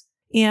headlights,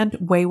 and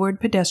wayward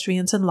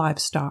pedestrians and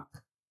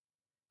livestock.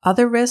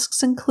 Other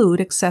risks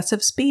include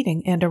excessive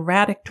speeding and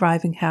erratic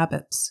driving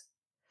habits.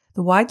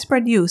 The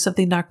widespread use of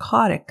the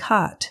narcotic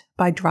khat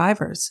by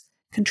drivers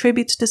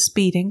contributes to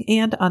speeding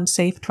and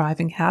unsafe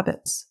driving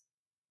habits.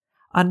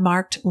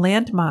 Unmarked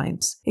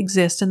landmines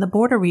exist in the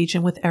border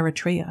region with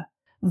Eritrea,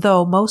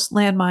 though most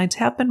landmines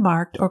have been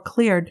marked or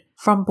cleared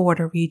from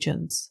border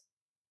regions.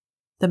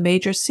 The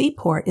major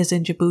seaport is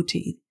in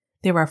Djibouti.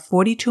 There are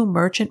 42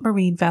 merchant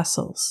marine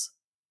vessels.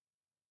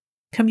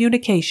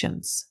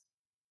 Communications.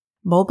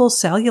 Mobile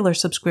cellular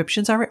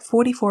subscriptions are at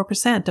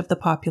 44% of the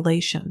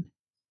population.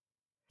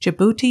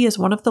 Djibouti is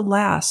one of the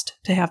last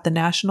to have the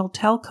national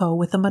telco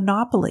with a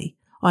monopoly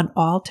on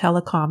all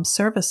telecom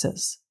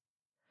services.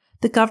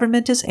 The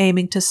government is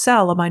aiming to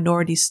sell a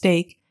minority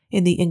stake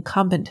in the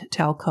incumbent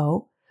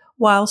telco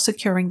while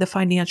securing the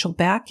financial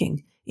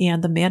backing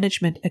and the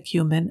management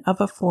acumen of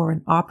a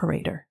foreign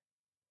operator.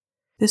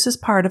 This is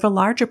part of a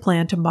larger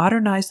plan to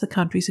modernize the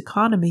country's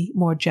economy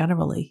more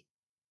generally.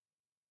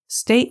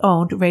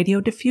 State-owned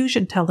radio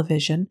diffusion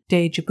television,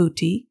 De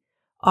Djibouti,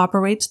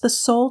 operates the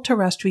sole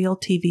terrestrial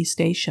TV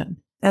station,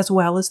 as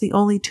well as the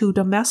only 2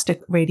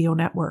 domestic radio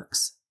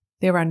networks.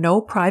 There are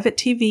no private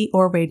TV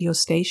or radio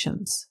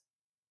stations.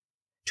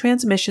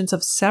 Transmissions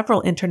of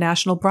several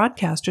international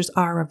broadcasters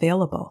are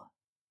available.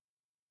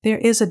 There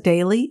is a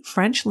daily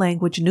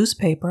French-language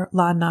newspaper,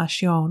 La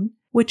Nation,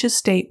 which is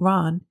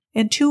state-run,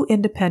 and 2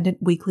 independent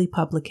weekly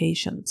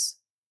publications.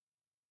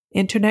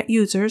 Internet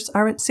users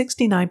are at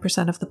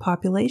 69% of the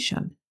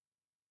population.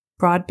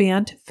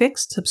 Broadband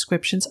fixed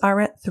subscriptions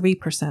are at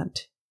 3%.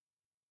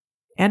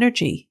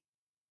 Energy.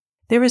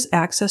 There is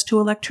access to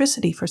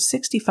electricity for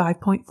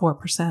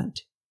 65.4%.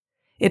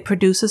 It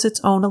produces its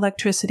own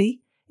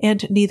electricity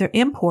and neither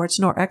imports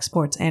nor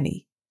exports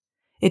any.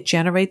 It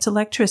generates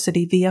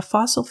electricity via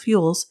fossil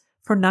fuels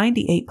for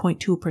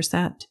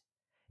 98.2%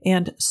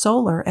 and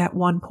solar at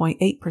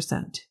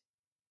 1.8%.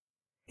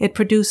 It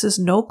produces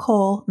no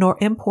coal nor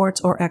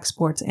imports or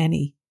exports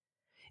any.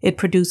 It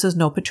produces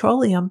no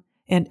petroleum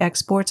and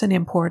exports and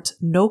imports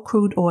no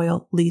crude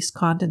oil least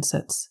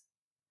condensates.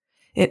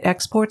 It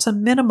exports a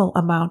minimal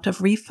amount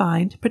of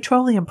refined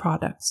petroleum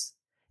products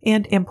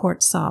and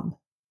imports some.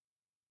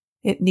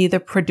 It neither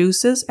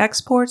produces,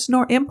 exports,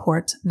 nor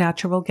imports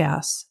natural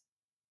gas.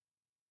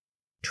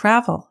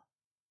 Travel.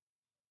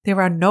 There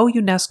are no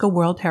UNESCO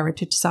World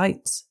Heritage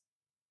Sites.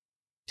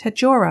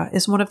 Tadjoura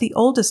is one of the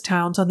oldest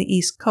towns on the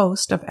east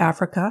coast of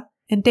Africa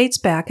and dates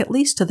back at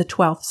least to the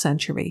 12th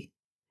century.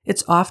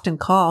 It's often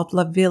called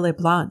La Ville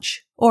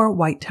Blanche, or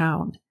White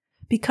Town,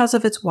 because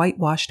of its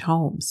whitewashed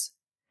homes.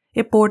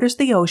 It borders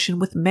the ocean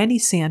with many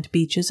sand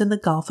beaches in the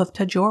Gulf of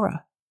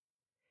Tadjoura.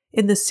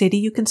 In the city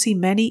you can see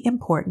many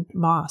important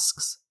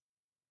mosques.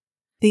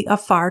 The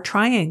Afar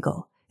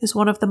Triangle is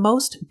one of the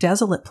most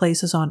desolate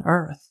places on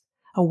Earth,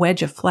 a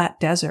wedge of flat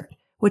desert,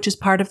 which is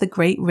part of the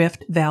Great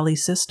Rift Valley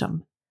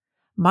system.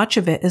 Much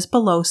of it is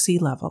below sea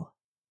level.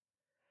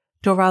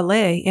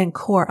 Doralé and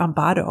Cor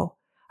Ambado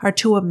are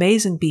two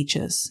amazing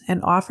beaches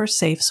and offer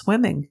safe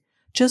swimming,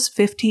 just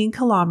 15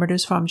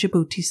 kilometers from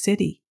Djibouti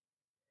City.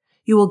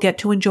 You will get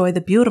to enjoy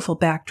the beautiful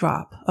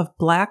backdrop of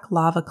black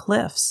lava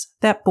cliffs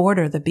that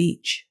border the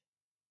beach.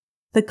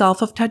 The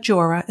Gulf of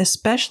Tadjoura,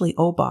 especially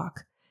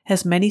Obok,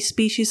 has many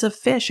species of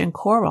fish and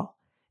coral,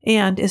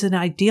 and is an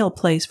ideal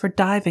place for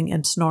diving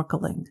and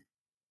snorkeling.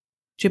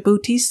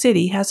 Djibouti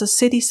City has a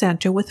city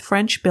center with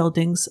French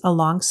buildings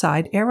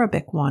alongside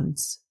Arabic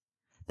ones.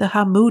 The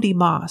Hamoudi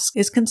Mosque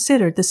is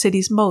considered the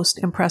city's most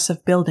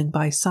impressive building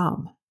by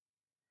some.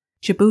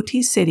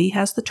 Djibouti City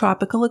has the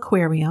tropical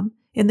aquarium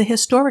in the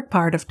historic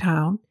part of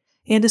town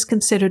and is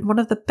considered one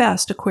of the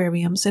best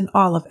aquariums in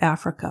all of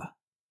Africa.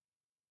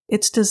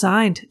 It's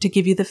designed to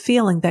give you the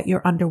feeling that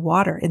you're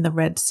underwater in the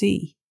Red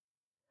Sea.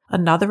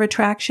 Another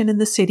attraction in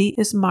the city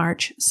is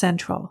March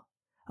Central,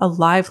 a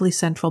lively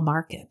central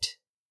market.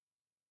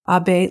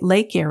 Abe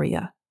Lake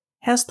area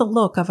has the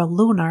look of a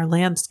lunar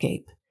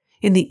landscape.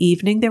 In the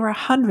evening, there are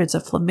hundreds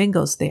of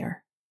flamingos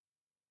there.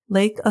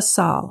 Lake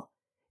Assal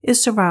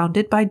is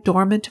surrounded by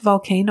dormant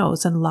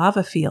volcanoes and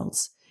lava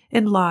fields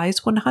and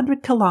lies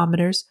 100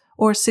 kilometers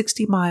or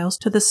 60 miles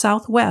to the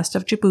southwest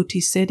of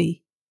Djibouti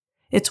City.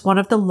 It's one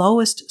of the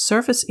lowest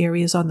surface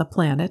areas on the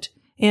planet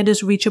and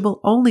is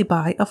reachable only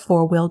by a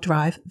four-wheel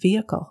drive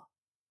vehicle.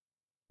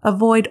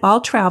 Avoid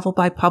all travel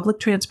by public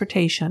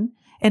transportation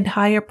and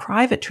hire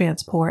private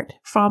transport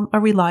from a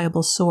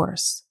reliable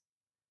source.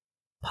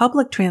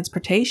 Public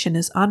transportation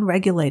is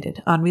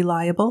unregulated,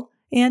 unreliable,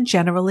 and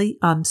generally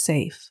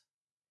unsafe.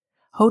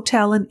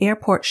 Hotel and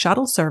airport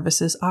shuttle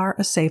services are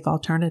a safe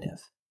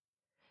alternative.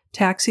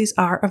 Taxis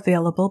are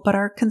available but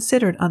are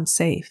considered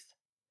unsafe.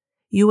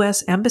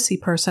 U.S. Embassy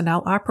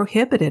personnel are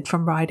prohibited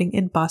from riding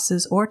in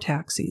buses or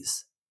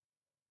taxis.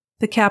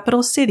 The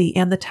capital city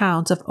and the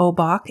towns of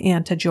Obok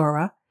and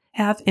Tadjoura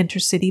have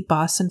intercity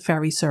bus and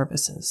ferry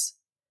services.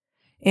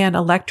 An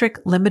electric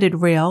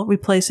limited rail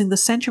replacing the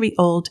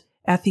century-old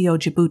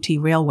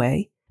Ethio-Djibouti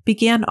Railway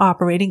began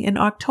operating in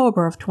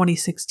October of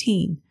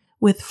 2016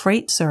 with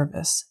freight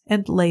service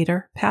and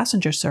later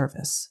passenger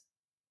service.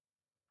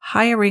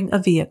 Hiring a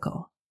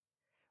vehicle.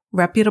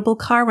 Reputable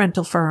car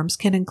rental firms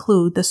can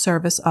include the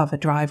service of a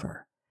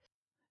driver.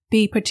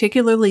 Be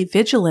particularly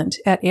vigilant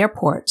at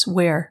airports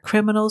where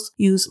criminals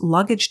use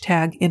luggage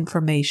tag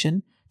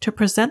information to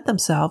present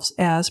themselves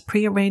as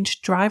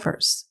prearranged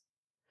drivers.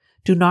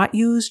 Do not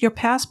use your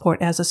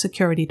passport as a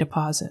security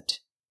deposit.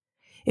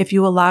 If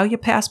you allow your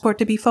passport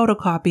to be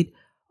photocopied,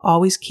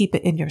 always keep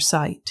it in your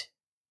sight.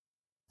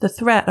 The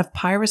threat of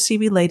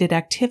piracy-related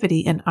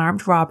activity and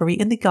armed robbery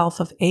in the Gulf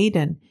of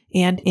Aden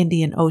and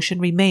Indian Ocean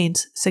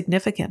remains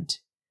significant.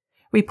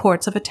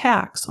 Reports of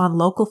attacks on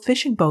local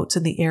fishing boats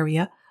in the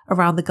area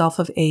around the Gulf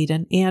of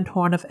Aden and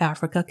Horn of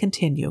Africa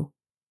continue.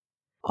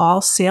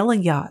 All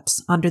sailing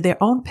yachts under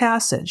their own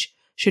passage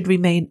should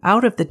remain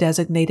out of the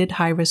designated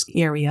high-risk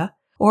area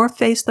or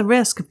face the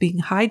risk of being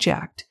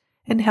hijacked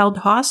and held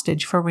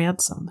hostage for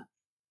ransom.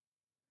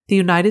 The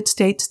United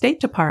States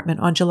State Department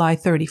on July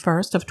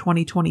 31st of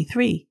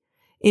 2023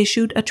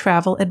 issued a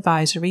travel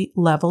advisory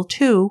Level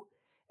 2,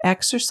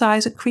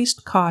 exercise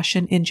increased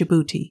caution in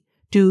Djibouti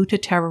due to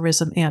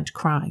terrorism and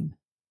crime.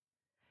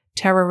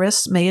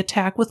 Terrorists may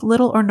attack with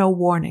little or no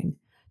warning,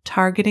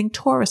 targeting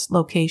tourist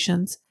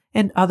locations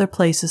and other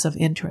places of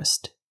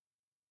interest.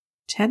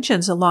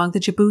 Tensions along the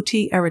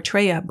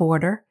Djibouti-Eritrea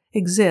border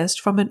exist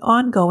from an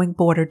ongoing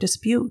border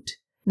dispute,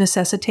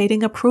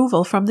 necessitating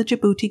approval from the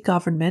Djibouti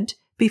government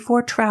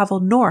before travel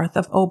north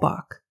of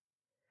Obok.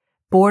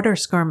 Border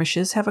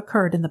skirmishes have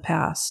occurred in the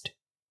past.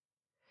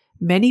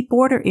 Many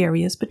border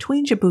areas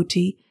between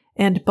Djibouti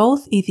and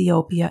both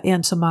Ethiopia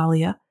and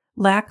Somalia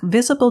lack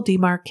visible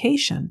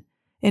demarcation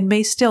and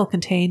may still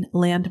contain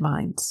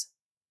landmines.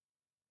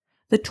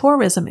 The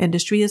tourism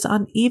industry is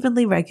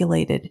unevenly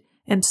regulated,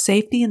 and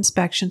safety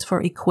inspections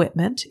for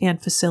equipment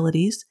and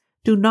facilities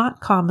do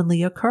not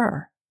commonly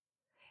occur.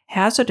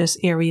 Hazardous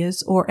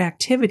areas or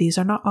activities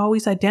are not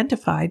always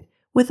identified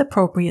with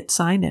appropriate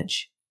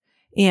signage,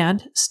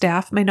 and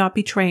staff may not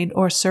be trained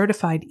or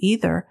certified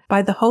either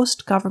by the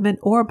host government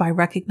or by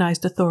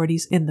recognized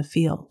authorities in the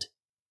field.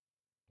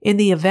 In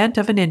the event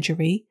of an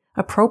injury,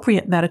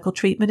 appropriate medical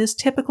treatment is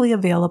typically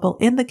available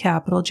in the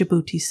capital,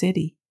 Djibouti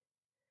City.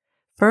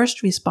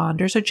 First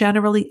responders are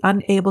generally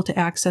unable to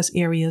access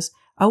areas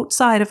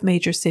outside of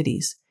major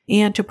cities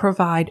and to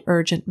provide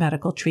urgent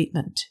medical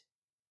treatment.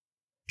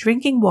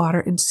 Drinking water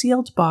in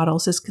sealed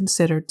bottles is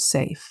considered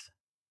safe.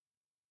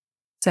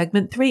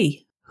 Segment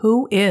 3.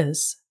 Who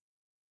is?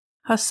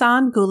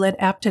 Hassan Guled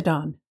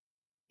Aptidon.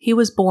 He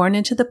was born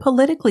into the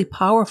politically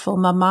powerful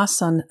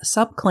Mamasan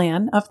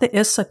subclan of the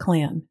Issa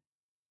clan.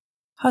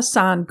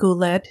 Hassan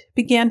Guled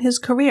began his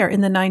career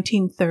in the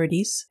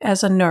 1930s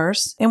as a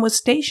nurse and was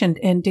stationed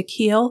in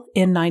Dikil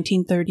in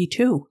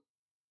 1932.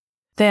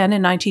 Then,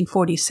 in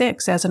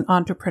 1946, as an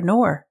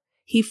entrepreneur,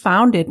 he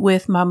founded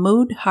with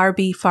Mahmoud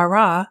Harbi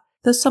Farah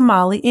the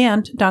Somali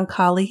and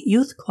Dankali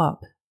Youth Club.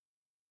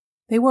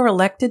 They were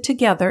elected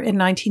together in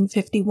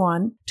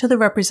 1951 to the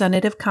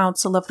Representative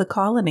Council of the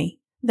colony,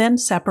 then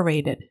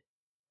separated.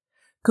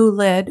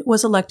 Guled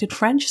was elected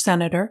French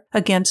senator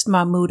against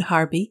Mahmoud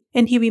Harbi,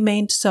 and he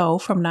remained so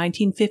from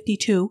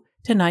 1952 to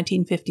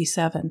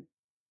 1957.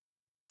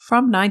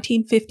 From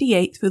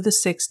 1958 through the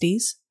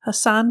 60s,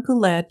 Hassan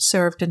Guled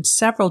served in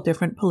several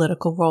different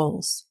political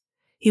roles.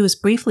 He was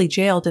briefly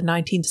jailed in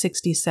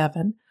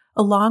 1967,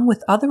 along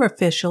with other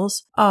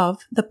officials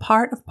of the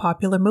Part of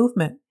Popular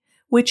Movement,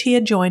 which he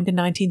had joined in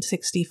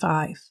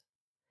 1965.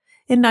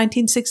 In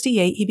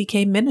 1968, he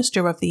became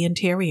Minister of the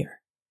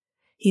Interior.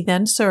 He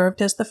then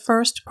served as the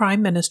first Prime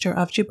Minister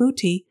of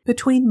Djibouti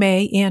between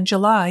May and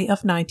July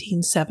of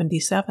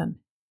 1977.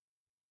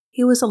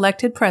 He was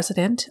elected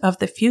President of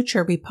the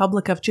future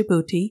Republic of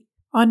Djibouti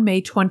on May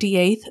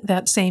 28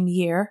 that same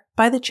year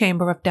by the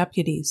Chamber of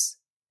Deputies.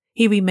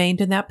 He remained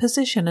in that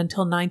position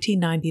until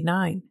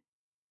 1999.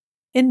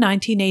 In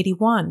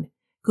 1981,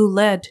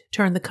 Guled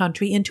turned the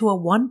country into a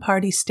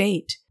one-party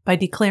state by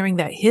declaring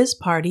that his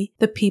party,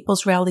 the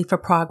People's Rally for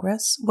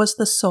Progress, was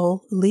the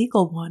sole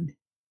legal one.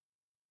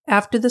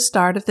 After the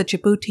start of the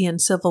Djiboutian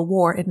Civil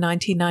War in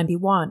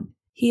 1991,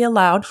 he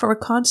allowed for a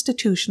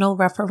constitutional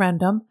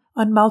referendum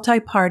on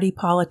multi-party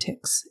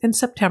politics in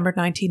September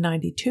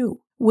 1992,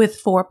 with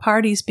 4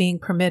 parties being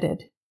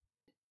permitted.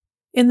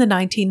 In the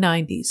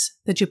 1990s,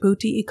 the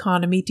Djibouti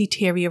economy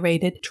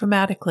deteriorated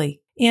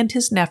dramatically, and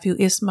his nephew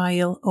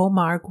Ismail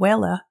Omar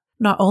Guelleh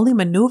not only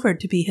maneuvered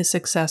to be his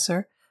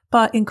successor,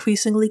 but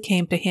increasingly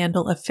came to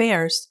handle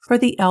affairs for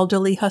the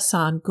elderly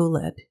Hassan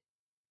Guled.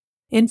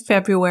 In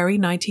February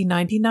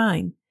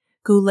 1999,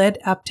 Guled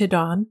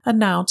Abtidon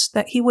announced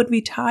that he would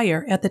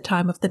retire at the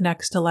time of the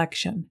next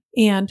election,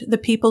 and the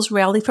People's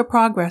Rally for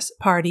Progress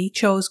party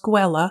chose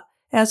Guelleh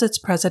as its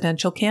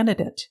presidential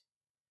candidate.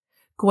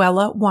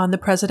 Guelleh won the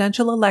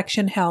presidential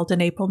election held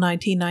in April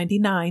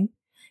 1999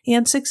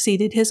 and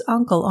succeeded his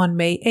uncle on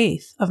May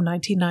 8th of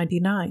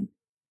 1999.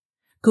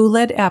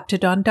 Guled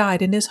Abtidon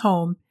died in his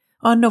home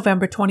on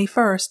November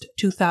 21,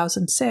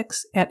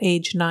 2006, at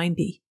age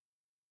 90.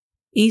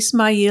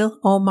 Ismail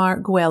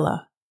Omar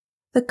Guelleh,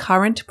 the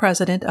current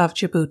president of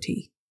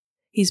Djibouti.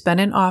 He's been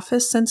in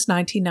office since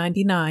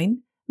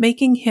 1999,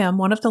 making him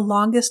one of the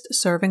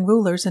longest-serving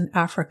rulers in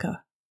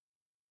Africa.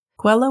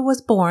 Guelleh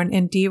was born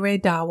in Dire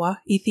Dawa,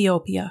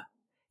 Ethiopia,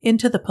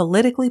 into the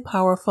politically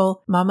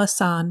powerful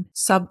Mamasan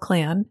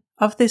subclan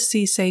of the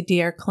Sise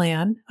Dir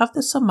clan of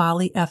the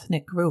Somali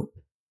ethnic group.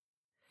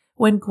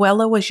 When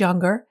Guelleh was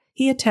younger,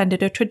 he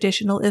attended a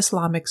traditional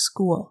Islamic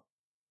school.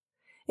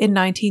 In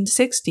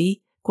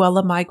 1960,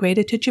 Guelleh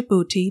migrated to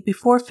Djibouti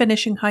before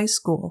finishing high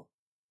school.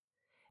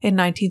 In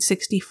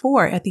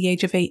 1964, at the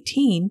age of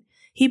 18,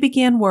 he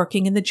began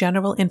working in the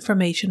general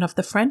information of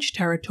the French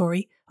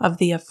territory of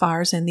the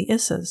Afars and the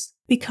Issas,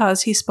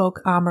 because he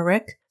spoke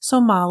Amharic,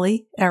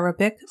 Somali,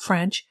 Arabic,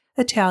 French,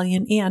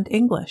 Italian, and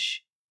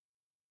English.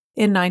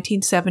 In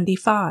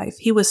 1975,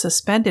 he was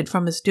suspended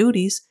from his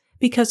duties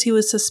because he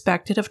was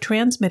suspected of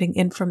transmitting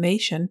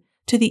information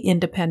to the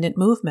independent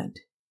movement.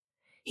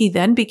 He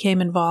then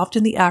became involved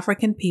in the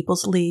African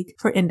People's League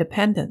for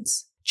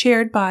Independence,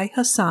 chaired by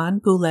Hassan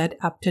Guled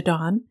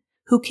Abtidon,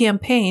 who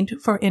campaigned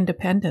for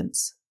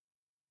independence.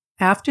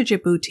 After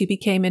Djibouti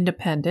became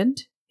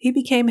independent, he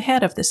became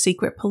head of the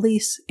secret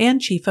police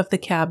and chief of the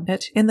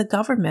cabinet in the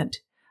government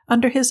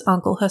under his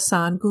uncle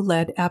Hassan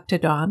Guled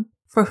Abtidon,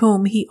 for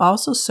whom he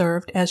also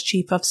served as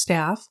chief of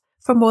staff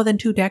for more than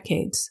 2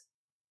 decades.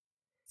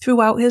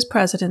 Throughout his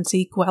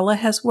presidency, Guelleh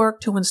has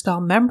worked to install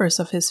members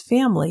of his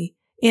family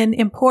in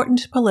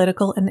important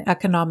political and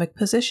economic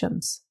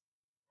positions.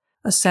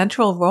 A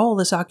central role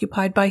is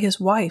occupied by his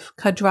wife,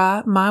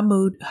 Kadra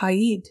Mahmoud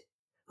Haid,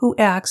 who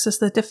acts as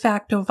the de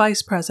facto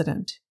vice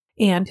president,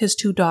 and his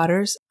 2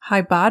 daughters,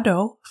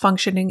 Haibado,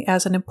 functioning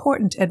as an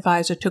important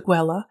advisor to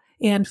Guelleh,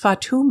 and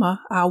Fatuma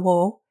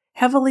Awo,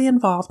 heavily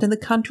involved in the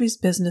country's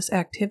business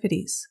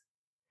activities.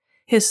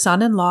 His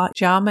son-in-law,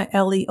 Jama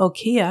Eli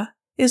Okia,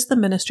 is the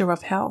Minister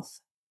of Health.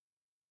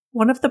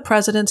 One of the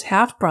president's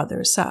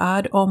half-brothers,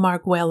 Saad Omar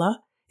Guelleh,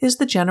 is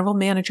the general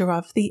manager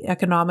of the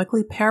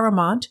economically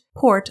paramount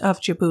port of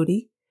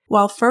Djibouti,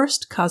 while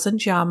first cousin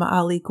Jama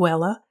Ali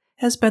Guelleh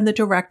has been the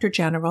director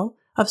general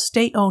of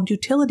state-owned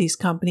utilities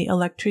company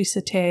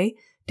Électricité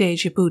de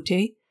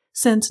Djibouti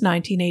since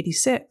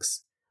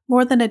 1986,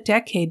 more than a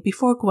decade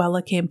before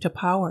Guelleh came to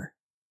power.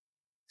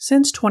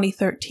 Since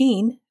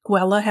 2013,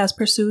 Guelleh has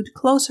pursued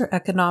closer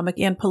economic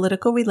and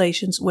political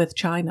relations with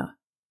China.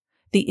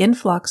 The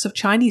influx of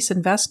Chinese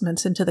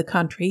investments into the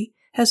country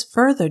has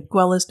furthered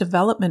Guelleh's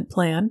development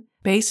plan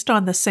based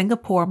on the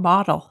Singapore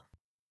model.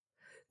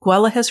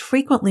 Guelleh has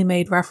frequently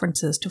made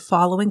references to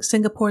following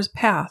Singapore's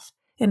path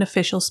in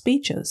official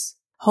speeches,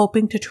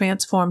 hoping to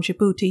transform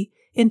Djibouti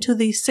into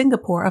the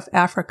Singapore of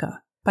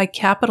Africa by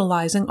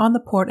capitalizing on the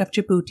port of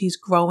Djibouti's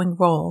growing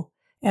role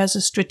as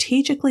a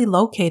strategically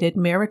located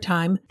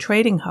maritime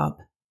trading hub.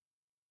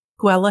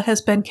 Gwella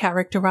has been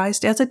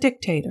characterized as a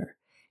dictator,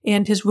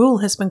 and his rule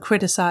has been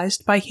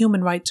criticized by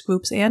human rights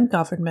groups and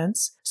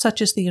governments,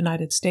 such as the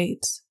United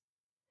States.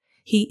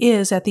 He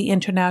is, at the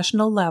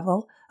international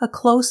level, a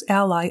close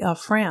ally of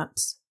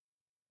France.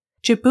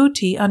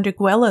 Djibouti, under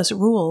Gwella's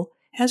rule,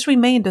 has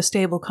remained a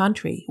stable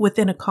country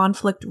within a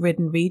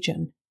conflict-ridden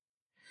region.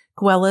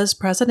 Gwella's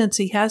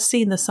presidency has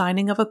seen the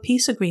signing of a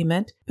peace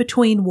agreement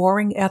between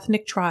warring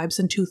ethnic tribes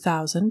in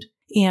 2000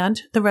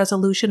 and the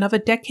resolution of a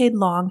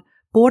decade-long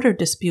border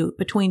dispute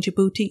between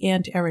Djibouti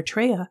and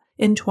Eritrea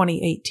in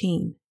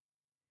 2018.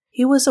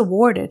 He was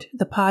awarded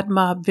the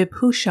Padma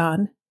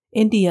Vibhushan,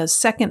 India's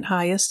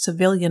second-highest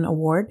civilian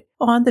award,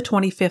 on the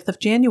 25th of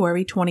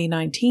January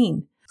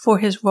 2019 for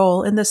his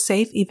role in the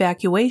safe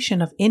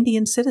evacuation of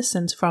Indian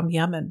citizens from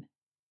Yemen.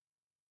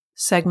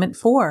 Segment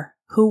 4.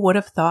 Who Would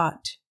Have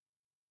Thought?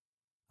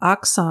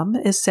 Aksum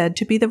is said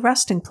to be the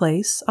resting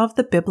place of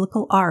the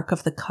biblical Ark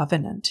of the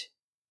Covenant.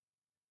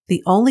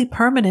 The only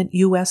permanent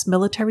U.S.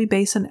 military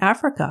base in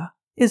Africa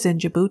is in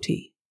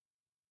Djibouti.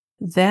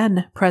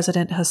 Then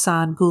President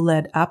Hassan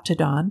Guled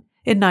Abtadan,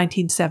 in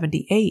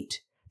 1978,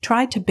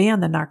 tried to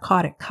ban the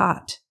narcotic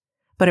khat,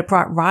 but it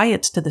brought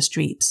riots to the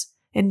streets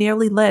and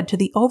nearly led to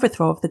the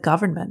overthrow of the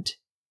government.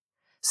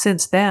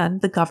 Since then,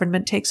 the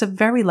government takes a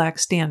very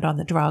lax stand on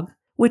the drug,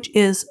 which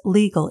is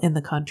legal in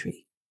the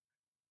country.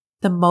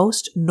 The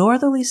most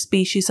northerly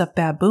species of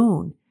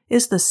baboon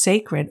is the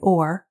sacred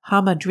or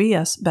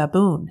Hamadryas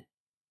baboon.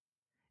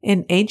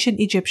 In ancient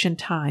Egyptian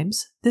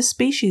times, this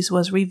species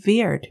was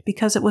revered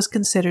because it was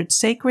considered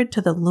sacred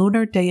to the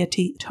lunar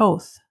deity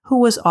Thoth, who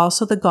was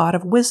also the god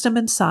of wisdom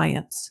and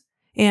science,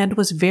 and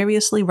was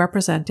variously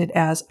represented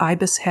as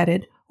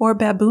ibis-headed or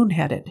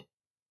baboon-headed.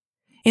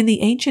 In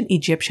the ancient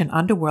Egyptian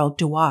underworld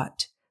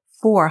Duat,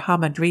 4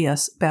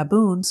 Hamadryas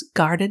baboons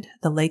guarded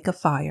the Lake of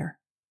Fire.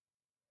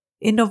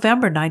 In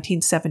November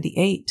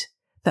 1978,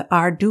 the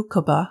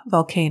Ardukoba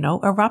volcano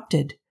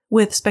erupted,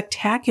 with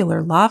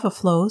spectacular lava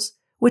flows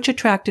which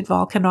attracted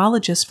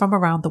volcanologists from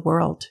around the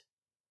world.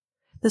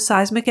 The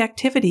seismic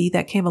activity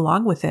that came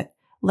along with it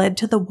led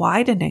to the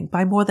widening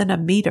by more than a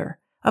meter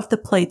of the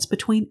plates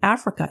between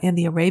Africa and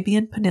the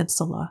Arabian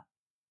Peninsula.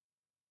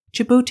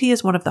 Djibouti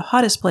is one of the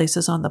hottest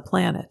places on the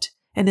planet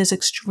and is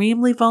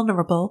extremely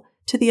vulnerable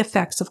to the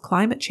effects of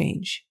climate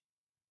change.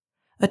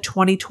 A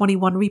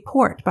 2021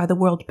 report by the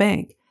World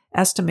Bank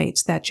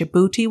estimates that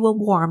Djibouti will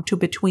warm to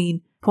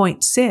between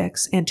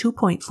 0.6 and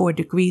 2.4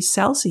 degrees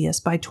Celsius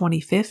by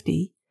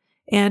 2050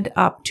 and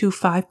up to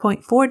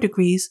 5.4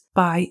 degrees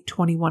by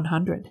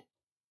 2100.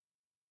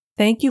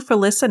 Thank you for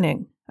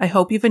listening. I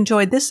hope you've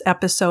enjoyed this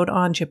episode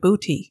on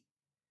Djibouti.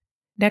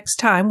 Next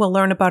time, we'll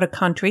learn about a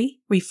country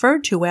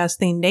referred to as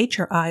the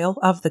Nature Isle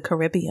of the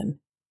Caribbean.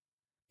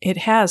 It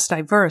has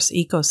diverse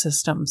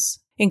ecosystems,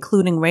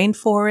 including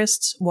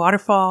rainforests,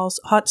 waterfalls,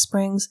 hot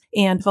springs,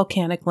 and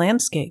volcanic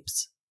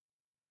landscapes.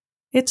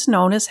 It's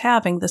known as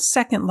having the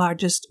second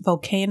largest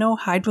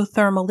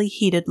volcano-hydrothermally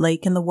heated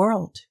lake in the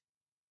world.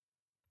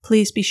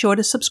 Please be sure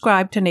to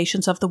subscribe to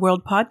Nations of the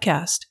World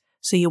podcast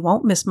so you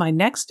won't miss my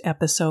next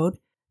episode,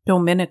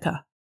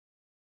 Dominica.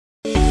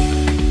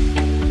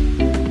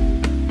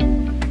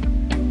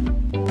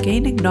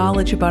 Gaining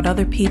knowledge about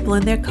other people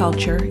and their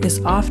culture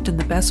is often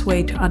the best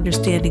way to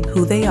understanding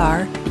who they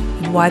are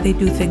and why they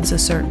do things a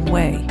certain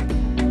way.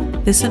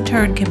 This in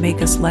turn can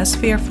make us less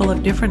fearful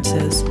of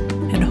differences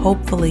and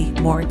hopefully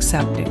more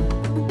accepting.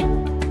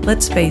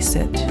 Let's face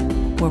it,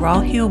 we're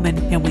all human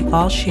and we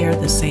all share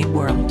the same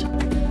world.